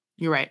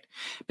 You're right,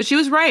 but she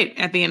was right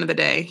at the end of the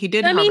day. He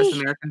didn't harvest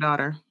the American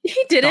daughter.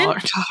 He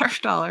didn't.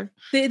 Dollar.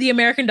 The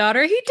American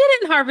daughter. He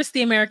didn't harvest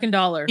the American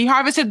dollar. He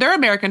harvested their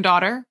American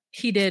daughter.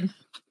 He did.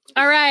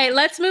 All right,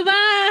 let's move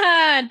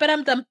on. But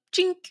I'm the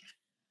chink.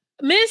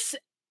 Miss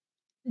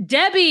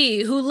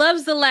Debbie, who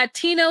loves the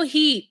Latino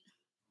heat.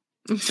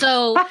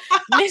 So,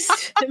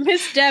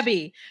 Miss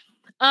Debbie.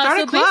 Start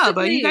a club.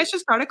 You guys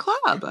should start a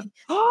club.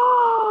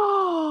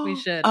 Oh, we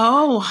should.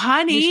 Oh,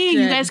 honey,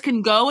 you guys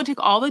can go and take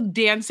all the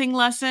dancing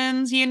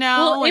lessons.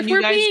 Well, if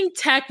we're being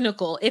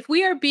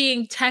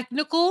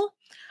technical,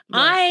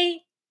 right.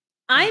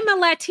 I'm a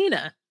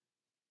Latina.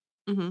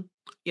 Mm-hmm.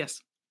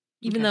 Yes.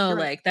 Even though,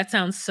 like, that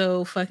sounds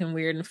so fucking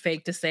weird and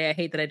fake to say. I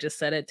hate that I just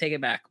said it. Take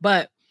it back.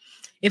 But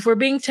if we're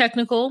being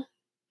technical,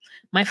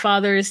 my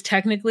father is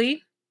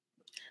technically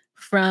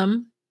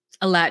from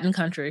a Latin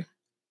country.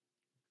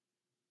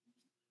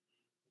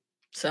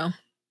 So,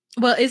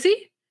 well, is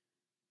he?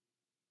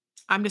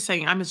 I'm just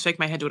saying, I'm going to shake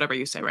my head to whatever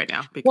you say right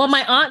now. Well,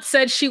 my aunt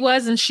said she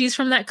was, and she's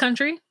from that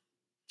country.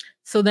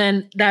 So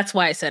then that's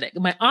why I said it.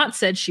 My aunt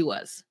said she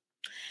was,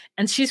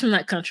 and she's from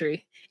that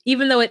country.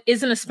 Even though it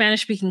isn't a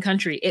Spanish-speaking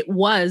country, it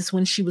was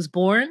when she was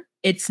born.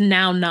 It's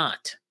now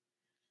not.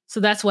 So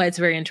that's why it's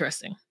very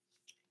interesting.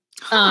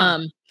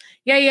 Huh.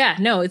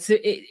 No,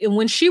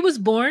 when she was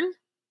born,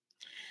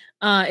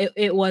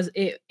 it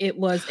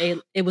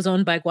was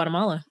owned by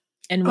Guatemala.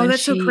 And when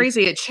that's so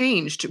crazy. It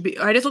changed.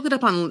 I just looked it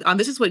up on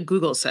this is what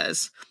Google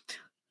says.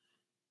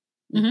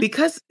 Mm-hmm.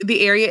 Because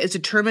the area is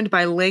determined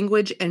by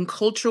language and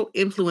cultural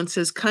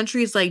influences,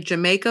 countries like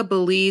Jamaica,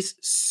 Belize,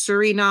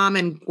 Suriname,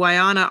 and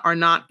Guyana are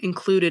not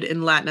included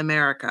in Latin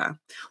America.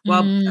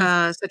 While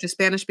such a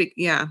Spanish speak,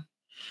 yeah.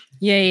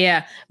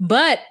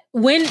 But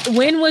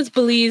when was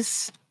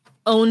Belize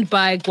owned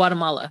by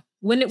Guatemala?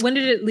 When did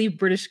it leave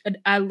British?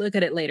 I'll look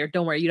at it later.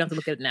 Don't worry, you don't have to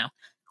look at it now.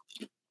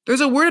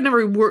 There's a word in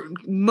every word.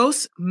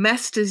 Most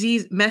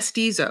mestizos.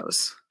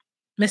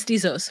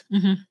 Mestizos.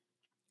 Mm-hmm.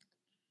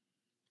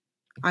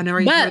 I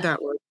never even heard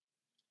that word.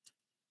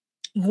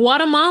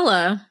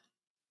 Guatemala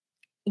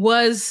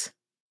was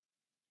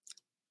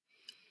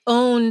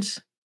owned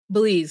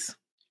Belize.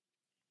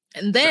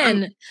 And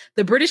then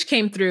the British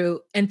came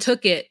through and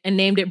took it and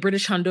named it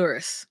British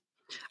Honduras.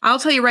 I'll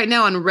tell you right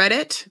now on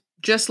Reddit,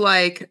 just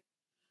like,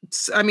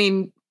 I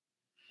mean,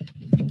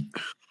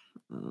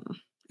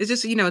 it's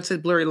just, it's a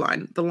blurry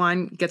line. The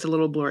line gets a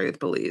little blurry with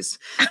Belize.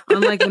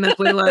 Unlike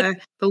Venezuela,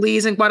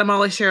 Belize and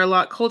Guatemala share a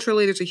lot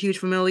culturally. There's a huge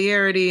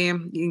familiarity.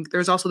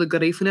 There's also the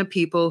Garifuna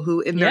people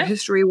who in their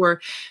history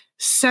were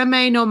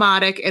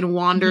semi-nomadic and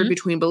wandered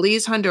between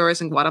Belize,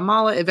 Honduras, and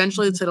Guatemala,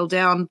 eventually settled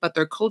down, but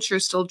their culture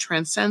still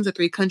transcends the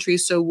three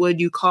countries. So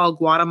would you call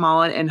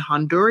Guatemalan and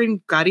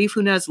Honduran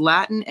Garifunas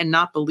Latin and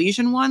not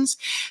Belizean ones?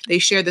 They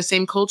share the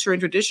same culture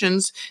and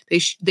traditions.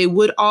 They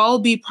would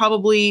all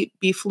probably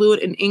be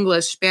fluent in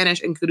English,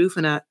 Spanish, and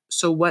Garifuna.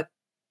 So what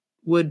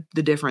would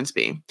the difference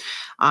be?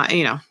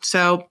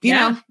 So, you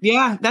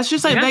know, that's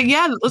just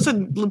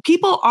listen,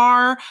 people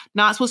are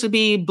not supposed to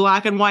be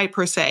black and white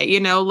per se,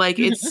 like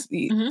it's,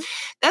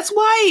 that's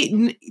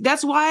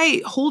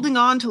why holding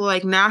on to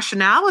like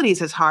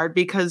nationalities is hard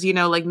because,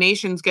 like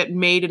nations get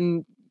made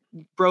and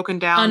broken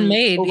down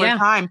over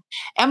time.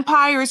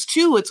 Empires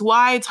too. It's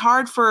why it's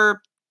hard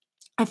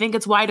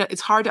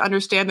it's hard to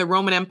understand the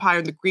Roman Empire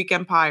and the Greek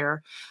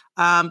Empire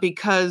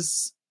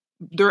because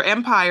their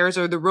empires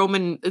or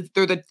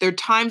they're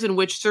times in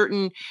which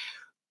certain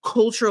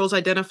cultures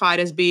identified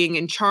as being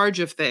in charge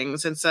of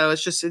things. And so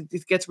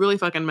it gets really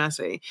fucking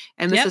messy.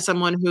 And this is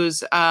someone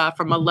who's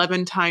from a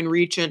Levantine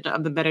region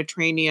of the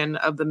Mediterranean,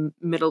 of the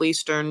Middle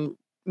Eastern,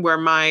 where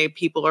my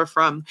people are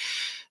from,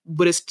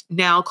 what is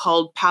now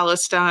called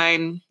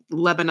Palestine,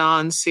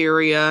 Lebanon,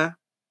 Syria,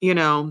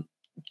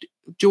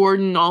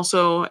 Jordan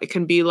also, it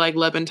can be like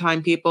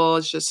Levantine people.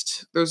 It's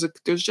just there's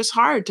just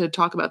hard to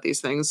talk about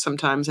these things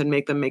sometimes and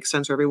make them make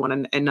sense for everyone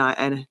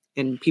and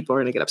people are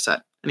going to get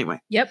upset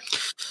anyway. Yep.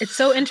 It's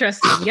so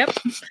interesting. Yep.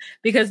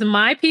 Because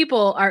my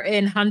people are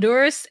in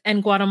Honduras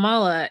and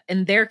Guatemala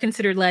and they're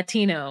considered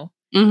Latino.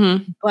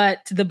 But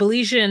the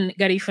Belizean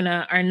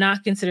Garifuna are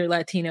not considered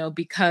Latino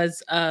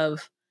because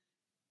of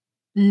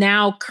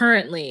now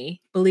currently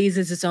Belize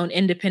is its own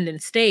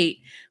independent state,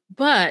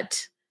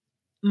 but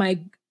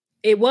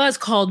it was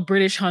called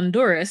British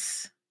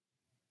Honduras,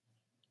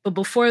 but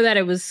before that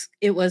it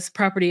was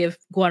property of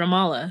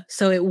Guatemala.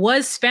 So it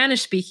was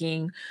Spanish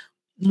speaking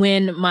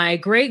when my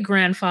great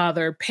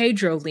grandfather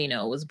Pedro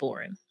Lino was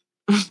born.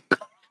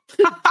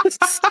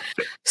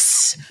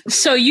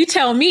 So you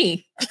tell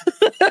me,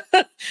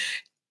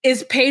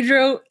 is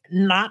Pedro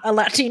not a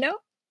Latino?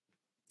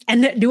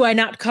 And do I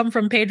not come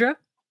from Pedro?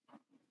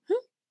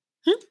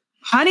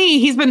 Honey,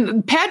 he's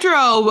been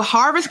Pedro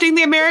harvesting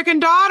the American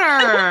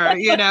daughter.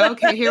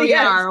 Okay, here we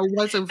are.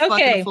 What's a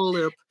fucking full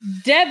loop?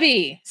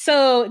 Debbie.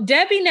 So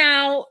Debbie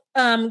now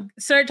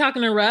started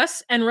talking to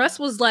Russ, and Russ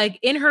was like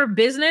in her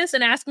business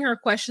and asking her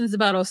questions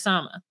about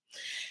Osama.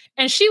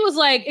 And she was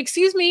like,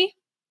 "Excuse me,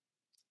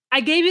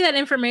 I gave you that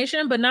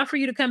information, but not for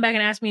you to come back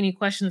and ask me any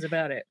questions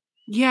about it."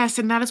 Yes,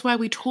 and that is why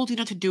we told you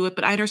not to do it,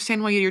 but I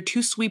understand why you're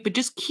too sweet, but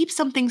just keep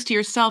some things to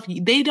yourself.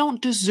 They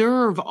don't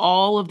deserve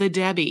all of the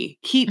Debbie.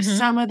 Keep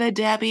some of the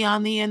Debbie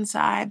on the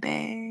inside,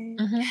 babe.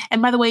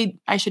 And by the way,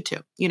 I should too.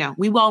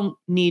 We all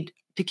need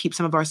to keep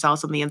some of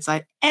ourselves on the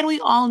inside, and we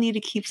all need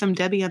to keep some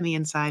Debbie on the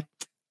inside.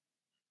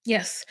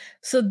 Yes.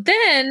 So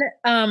then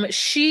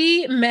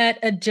she met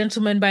a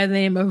gentleman by the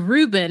name of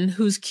Ruben,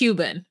 who's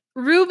Cuban.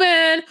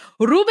 Ruben,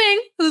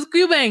 who's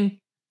Cuban.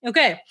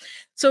 Okay.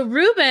 So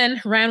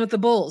Ruben ran with the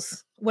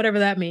bulls, whatever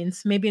that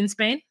means. Maybe in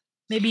Spain.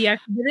 Maybe he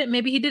actually did it.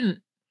 Maybe he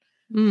didn't.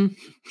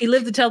 He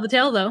lived to tell the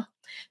tale, though.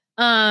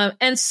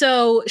 And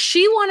so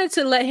she wanted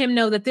to let him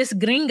know that this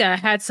gringa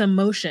had some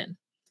motion.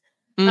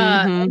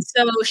 And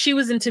so she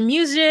was into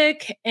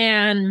music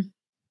and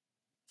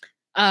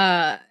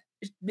Oh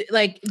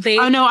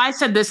no, I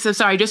said this. So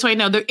sorry, just so I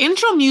know, the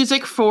intro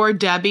music for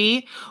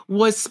Debbie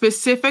was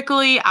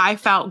specifically, I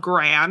felt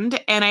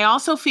grand. And I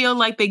also feel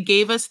like they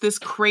gave us this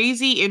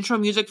crazy intro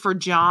music for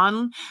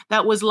John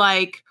that was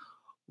like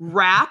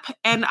rap.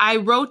 And I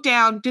wrote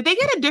down, did they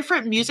get a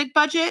different music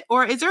budget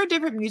or is there a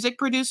different music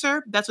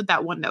producer? That's what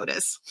that one note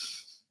is.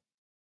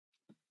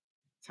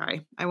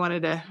 Sorry, I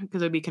wanted to,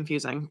 because it would be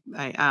confusing.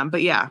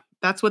 But yeah,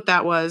 that's what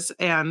that was.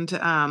 And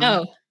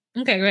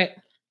okay, great.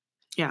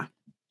 Yeah.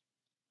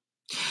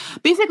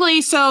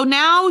 Basically, so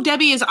now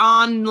Debbie is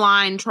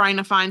online trying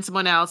to find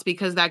someone else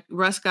because that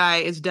Russ guy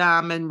is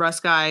dumb and Russ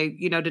guy,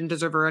 didn't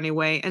deserve her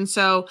anyway. And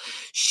so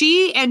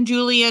she and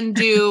Julian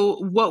do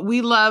what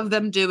we love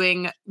them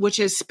doing, which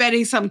is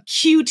spending some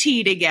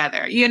QT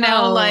together,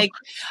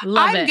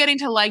 I'm getting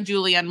to like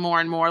Julian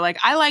more and more. Like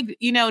I like,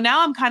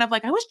 now I'm kind of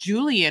like, I wish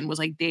Julian was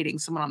like dating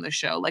someone on the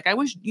show. Like I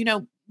wish,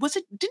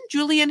 didn't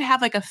Julian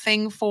have like a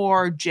thing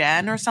for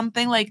Jen or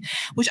something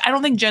which I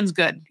don't think Jen's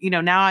good.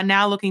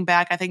 Now looking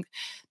back, I think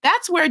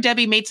that's where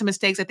Debbie made some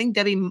mistakes. I think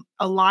Debbie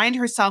aligned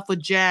herself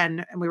with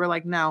Jen and we were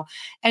like, no.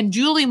 And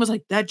Julian was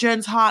like, that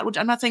Jen's hot, which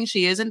I'm not saying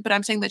she isn't, but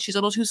I'm saying that she's a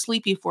little too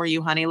sleepy for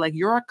you, honey. Like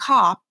you're a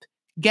cop.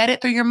 Get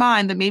it through your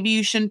mind that maybe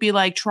you shouldn't be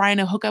like trying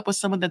to hook up with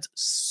someone that's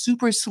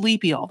super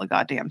sleepy all the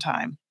goddamn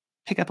time.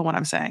 Pick up on what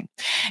I'm saying.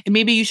 And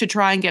maybe you should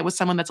try and get with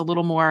someone that's a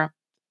little more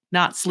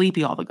not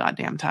sleepy all the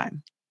goddamn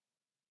time.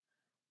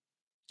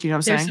 Do you know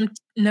what I'm saying?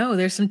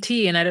 There's some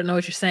tea and I don't know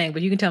what you're saying,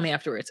 but you can tell me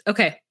afterwards.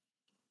 Okay.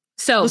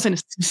 So listen,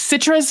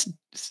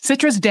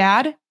 Citra's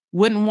dad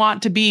wouldn't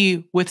want to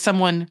be with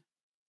someone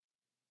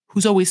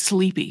who's always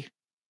sleepy.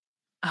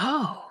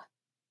 Oh.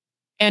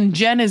 And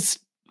Jen is,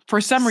 for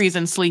some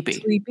reason,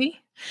 sleepy.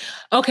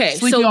 Okay.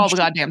 Sleepy all the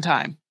goddamn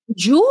time.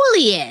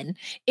 Julian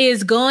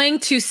is going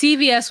to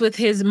CVS with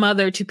his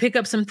mother to pick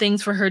up some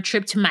things for her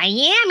trip to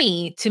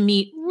Miami to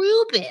meet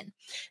Ruben.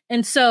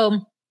 And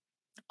so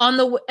on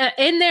the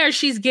in there,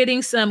 she's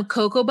getting some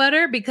cocoa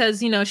butter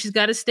because, you know, she's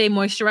got to stay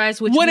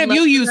moisturized. Which When have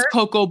you used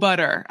cocoa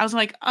butter? I was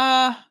like,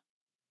 her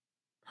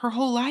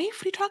whole life?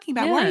 What are you talking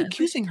about? Yeah. Why are you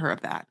accusing her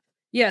of that?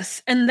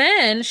 Yes. And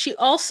then she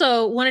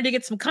also wanted to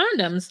get some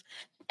condoms.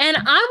 And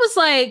I was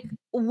like,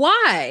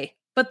 why?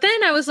 But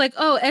then I was like,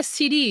 oh,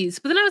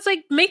 STDs. But then I was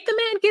like, make the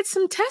man get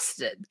some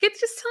tested.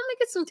 Just tell him to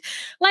get some.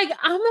 Like,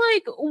 I'm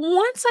like,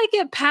 once I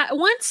get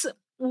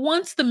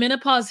once the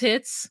menopause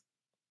hits,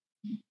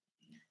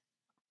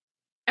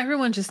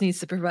 everyone just needs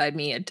to provide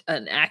me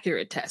an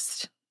accurate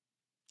test.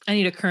 I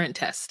need a current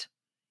test.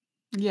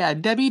 Yeah,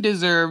 Debbie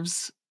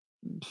deserves,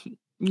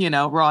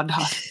 raw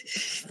dog.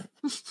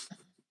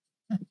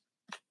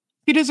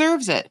 He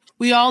deserves it.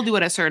 We all do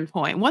at a certain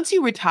point. Once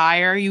you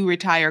retire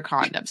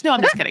condoms. No,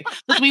 I'm just kidding.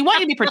 Listen, we want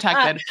you to be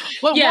protected.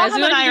 What Waham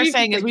and I are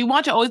saying is we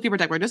want to always be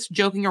protected. We're just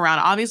joking around.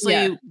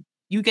 Obviously,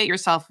 you get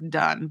yourself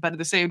done, but at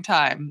the same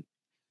time,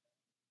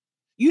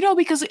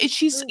 because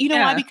she's,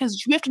 why?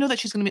 Because we have to know that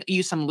she's going to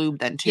use some lube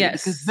then too.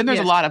 Yes. Because then there's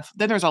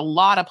a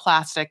lot of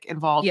plastic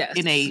involved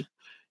in a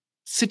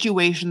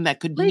situation that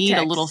could need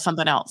a little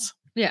something else.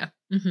 Yeah.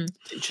 Mm-hmm.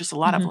 It's just a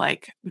lot of we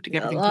have to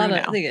get everything through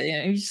now.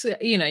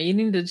 You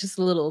need to just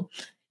a little,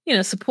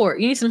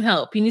 support. You need some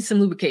help. You need some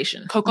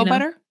lubrication. Cocoa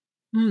butter?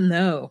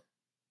 No.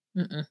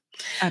 Mm-mm.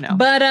 I know.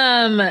 But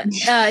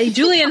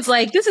Julian's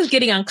like, this is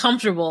getting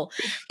uncomfortable.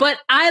 But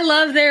I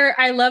love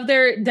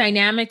their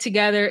dynamic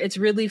together. It's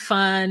really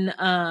fun.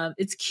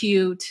 It's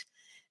cute.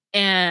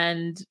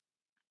 And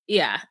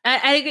yeah,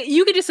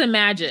 you could just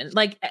imagine,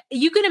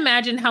 you can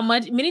imagine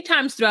many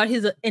times throughout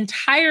his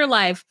entire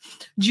life,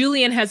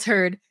 Julian has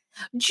heard,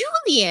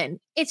 Julian,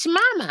 it's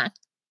mama.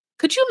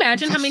 Could you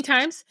imagine how many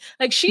times?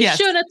 Like she's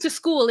showed up to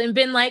school and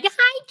been like,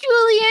 hi,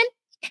 Julian,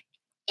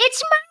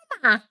 it's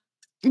mama.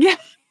 Yeah.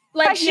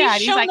 Like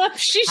she's shown up.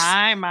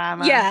 Hi,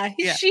 mama. Yeah.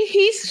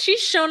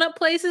 She's shown up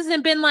places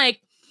and been like,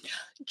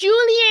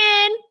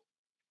 Julian,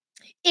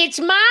 it's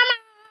mama.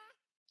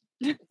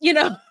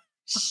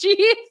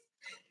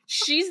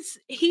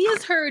 He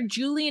has heard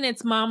Julian,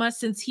 it's mama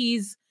since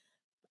he's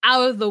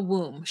out of the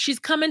womb. She's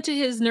come into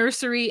his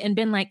nursery and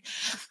been like,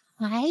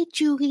 hi,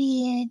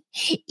 Julian,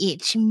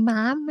 it's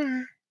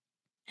mama.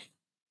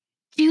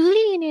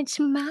 Julian, it's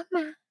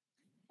mama.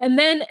 And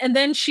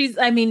then she's,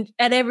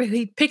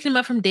 he picked him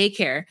up from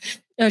daycare.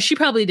 She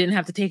probably didn't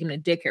have to take him to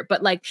daycare,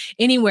 but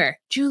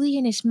anywhere,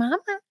 Julian, it's mama.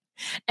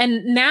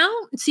 And now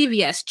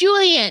CVS,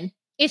 Julian,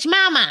 it's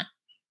mama.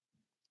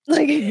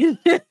 He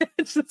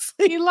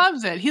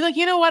loves it. He's like,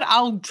 you know what?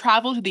 I'll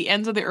travel to the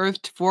ends of the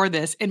earth for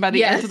this. And by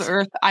the ends of the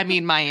earth, I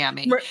mean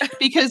Miami.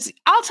 Because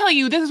I'll tell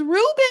you, this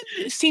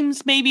Ruben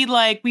seems maybe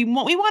like we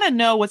want to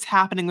know what's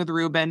happening with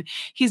Ruben.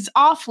 He's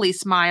awfully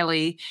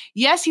smiley.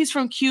 Yes, he's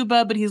from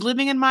Cuba, but he's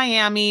living in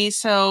Miami.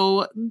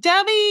 So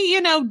Debbie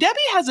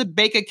has a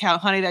bank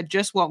account, honey, that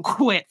just won't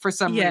quit for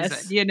some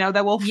reason,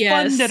 that will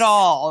fund it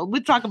all.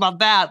 We'll talk about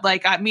that.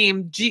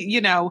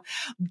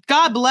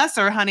 God bless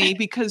her, honey,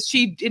 because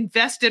she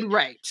invested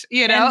right,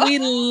 and we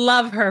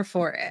love her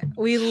for it.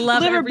 We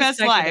love her best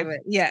life.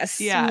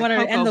 Yes,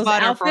 and those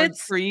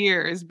outfits for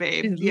years,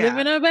 babe.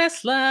 Living her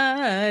best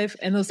life,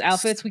 and those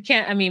outfits. We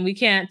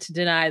can't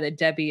deny that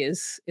Debbie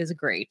is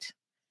great.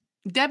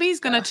 Debbie's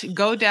gonna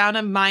go down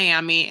to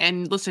Miami,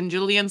 and listen,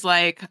 Julian's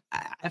like,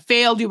 I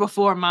failed you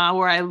before, Ma,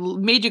 where I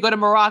made you go to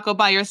Morocco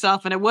by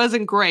yourself, and it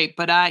wasn't great,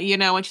 but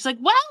and she's like,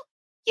 well,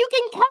 you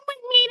can come with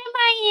me to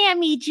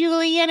Miami,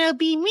 Julian. It'll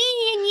be me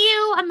and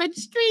you on the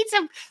streets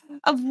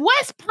of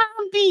West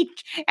Palm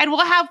Beach, and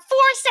we'll have 4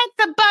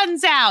 sets of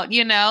buns out,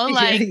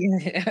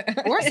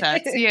 4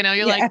 sets,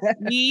 you're like,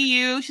 me,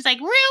 you. She's like,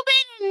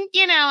 Ruben,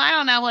 and, I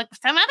don't know,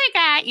 some other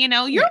guy, you're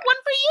one for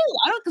you.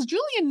 I don't, because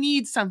Julian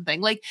needs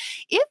something.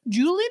 If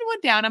Julian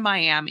went down to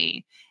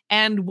Miami,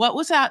 and what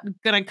was that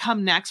going to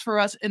come next for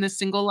us in a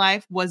single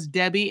life was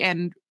Debbie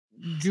and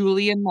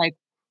Julian,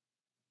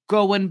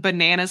 going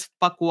bananas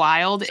fuck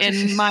wild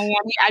in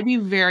Miami, I'd be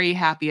very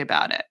happy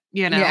about it,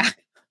 Yeah.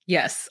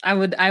 Yes, I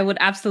would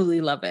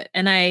absolutely love it.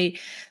 And I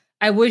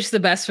wish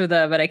the best for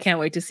them, but I can't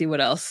wait to see what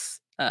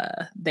else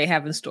they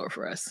have in store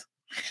for us.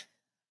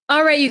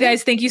 All right, you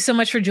guys, thank you so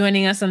much for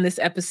joining us on this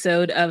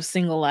episode of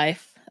Single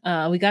Life.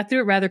 We got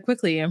through it rather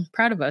quickly. I'm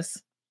proud of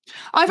us.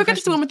 Oh, I forgot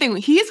to say one more thing.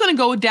 He's going to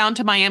go down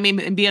to Miami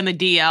and be on the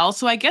DL.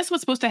 So I guess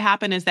what's supposed to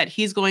happen is that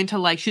he's going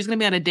to she's going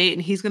to be on a date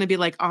and he's going to be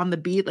on the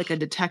beat, like a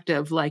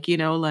detective, dun,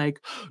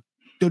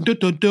 dun,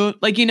 dun,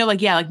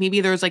 dun. Maybe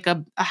there's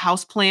a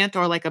house plant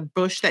or a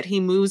bush that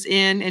he moves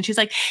in. And she's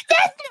like,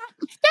 that's not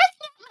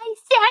my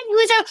son,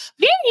 who's a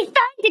very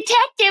fine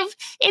detective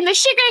in the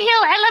Sugar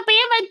Hill,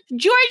 Alabama,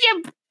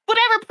 Georgia,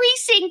 whatever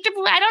precinct,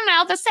 I don't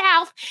know, the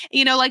South,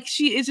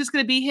 she is just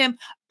going to be him.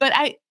 But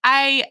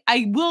I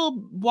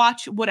will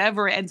watch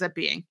whatever it ends up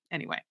being.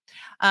 Anyway,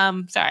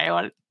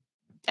 sorry,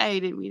 I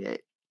didn't read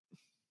it.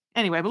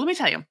 Anyway, but let me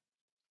tell you,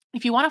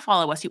 If you want to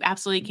follow us, you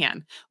absolutely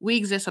can. We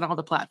exist on all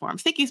the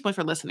platforms. Thank you so much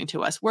for listening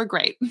to us. We're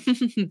great.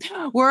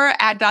 We're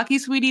at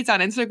DocuSweeties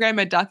on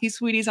Instagram, at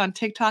DocuSweeties on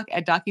TikTok,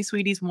 at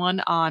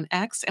DocuSweeties1 on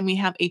X, and we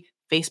have a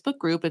Facebook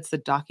group. It's the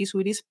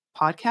DocuSweeties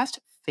Podcast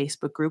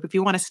Facebook group. If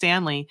you want a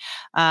Stanley,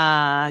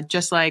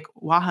 just like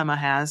Wahama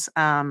has,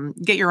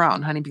 get your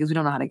own, honey, because we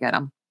don't know how to get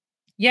them.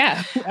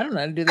 Yeah, I don't know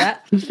how to do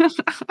that.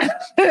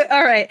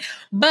 All right.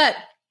 But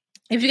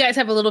if you guys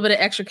have a little bit of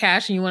extra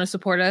cash and you want to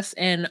support us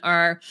and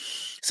our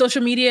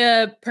social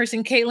media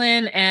person,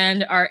 Caitlin,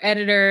 and our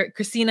editor,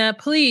 Christina,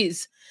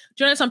 please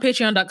join us on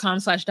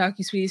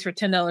patreon.com/DocuSweeties for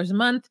 $10 a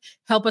month.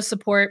 Help us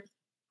support,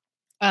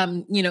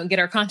 get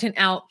our content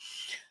out.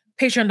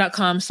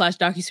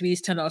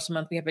 Patreon.com/DocuSweeties, $10 a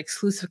month. We have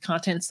exclusive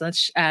content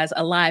such as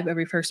a live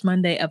every first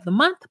Monday of the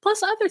month,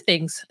 plus other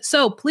things.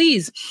 So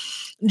please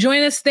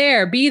join us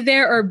there. Be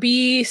there or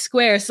be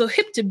square. So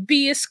hip to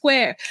be a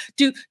square.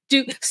 Do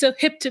so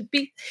hip to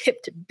be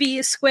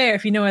a square.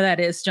 If you know where that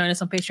is, join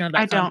us on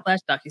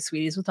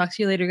Patreon.com/DocuSweeties. We'll talk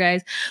to you later,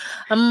 guys.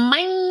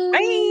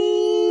 Bye.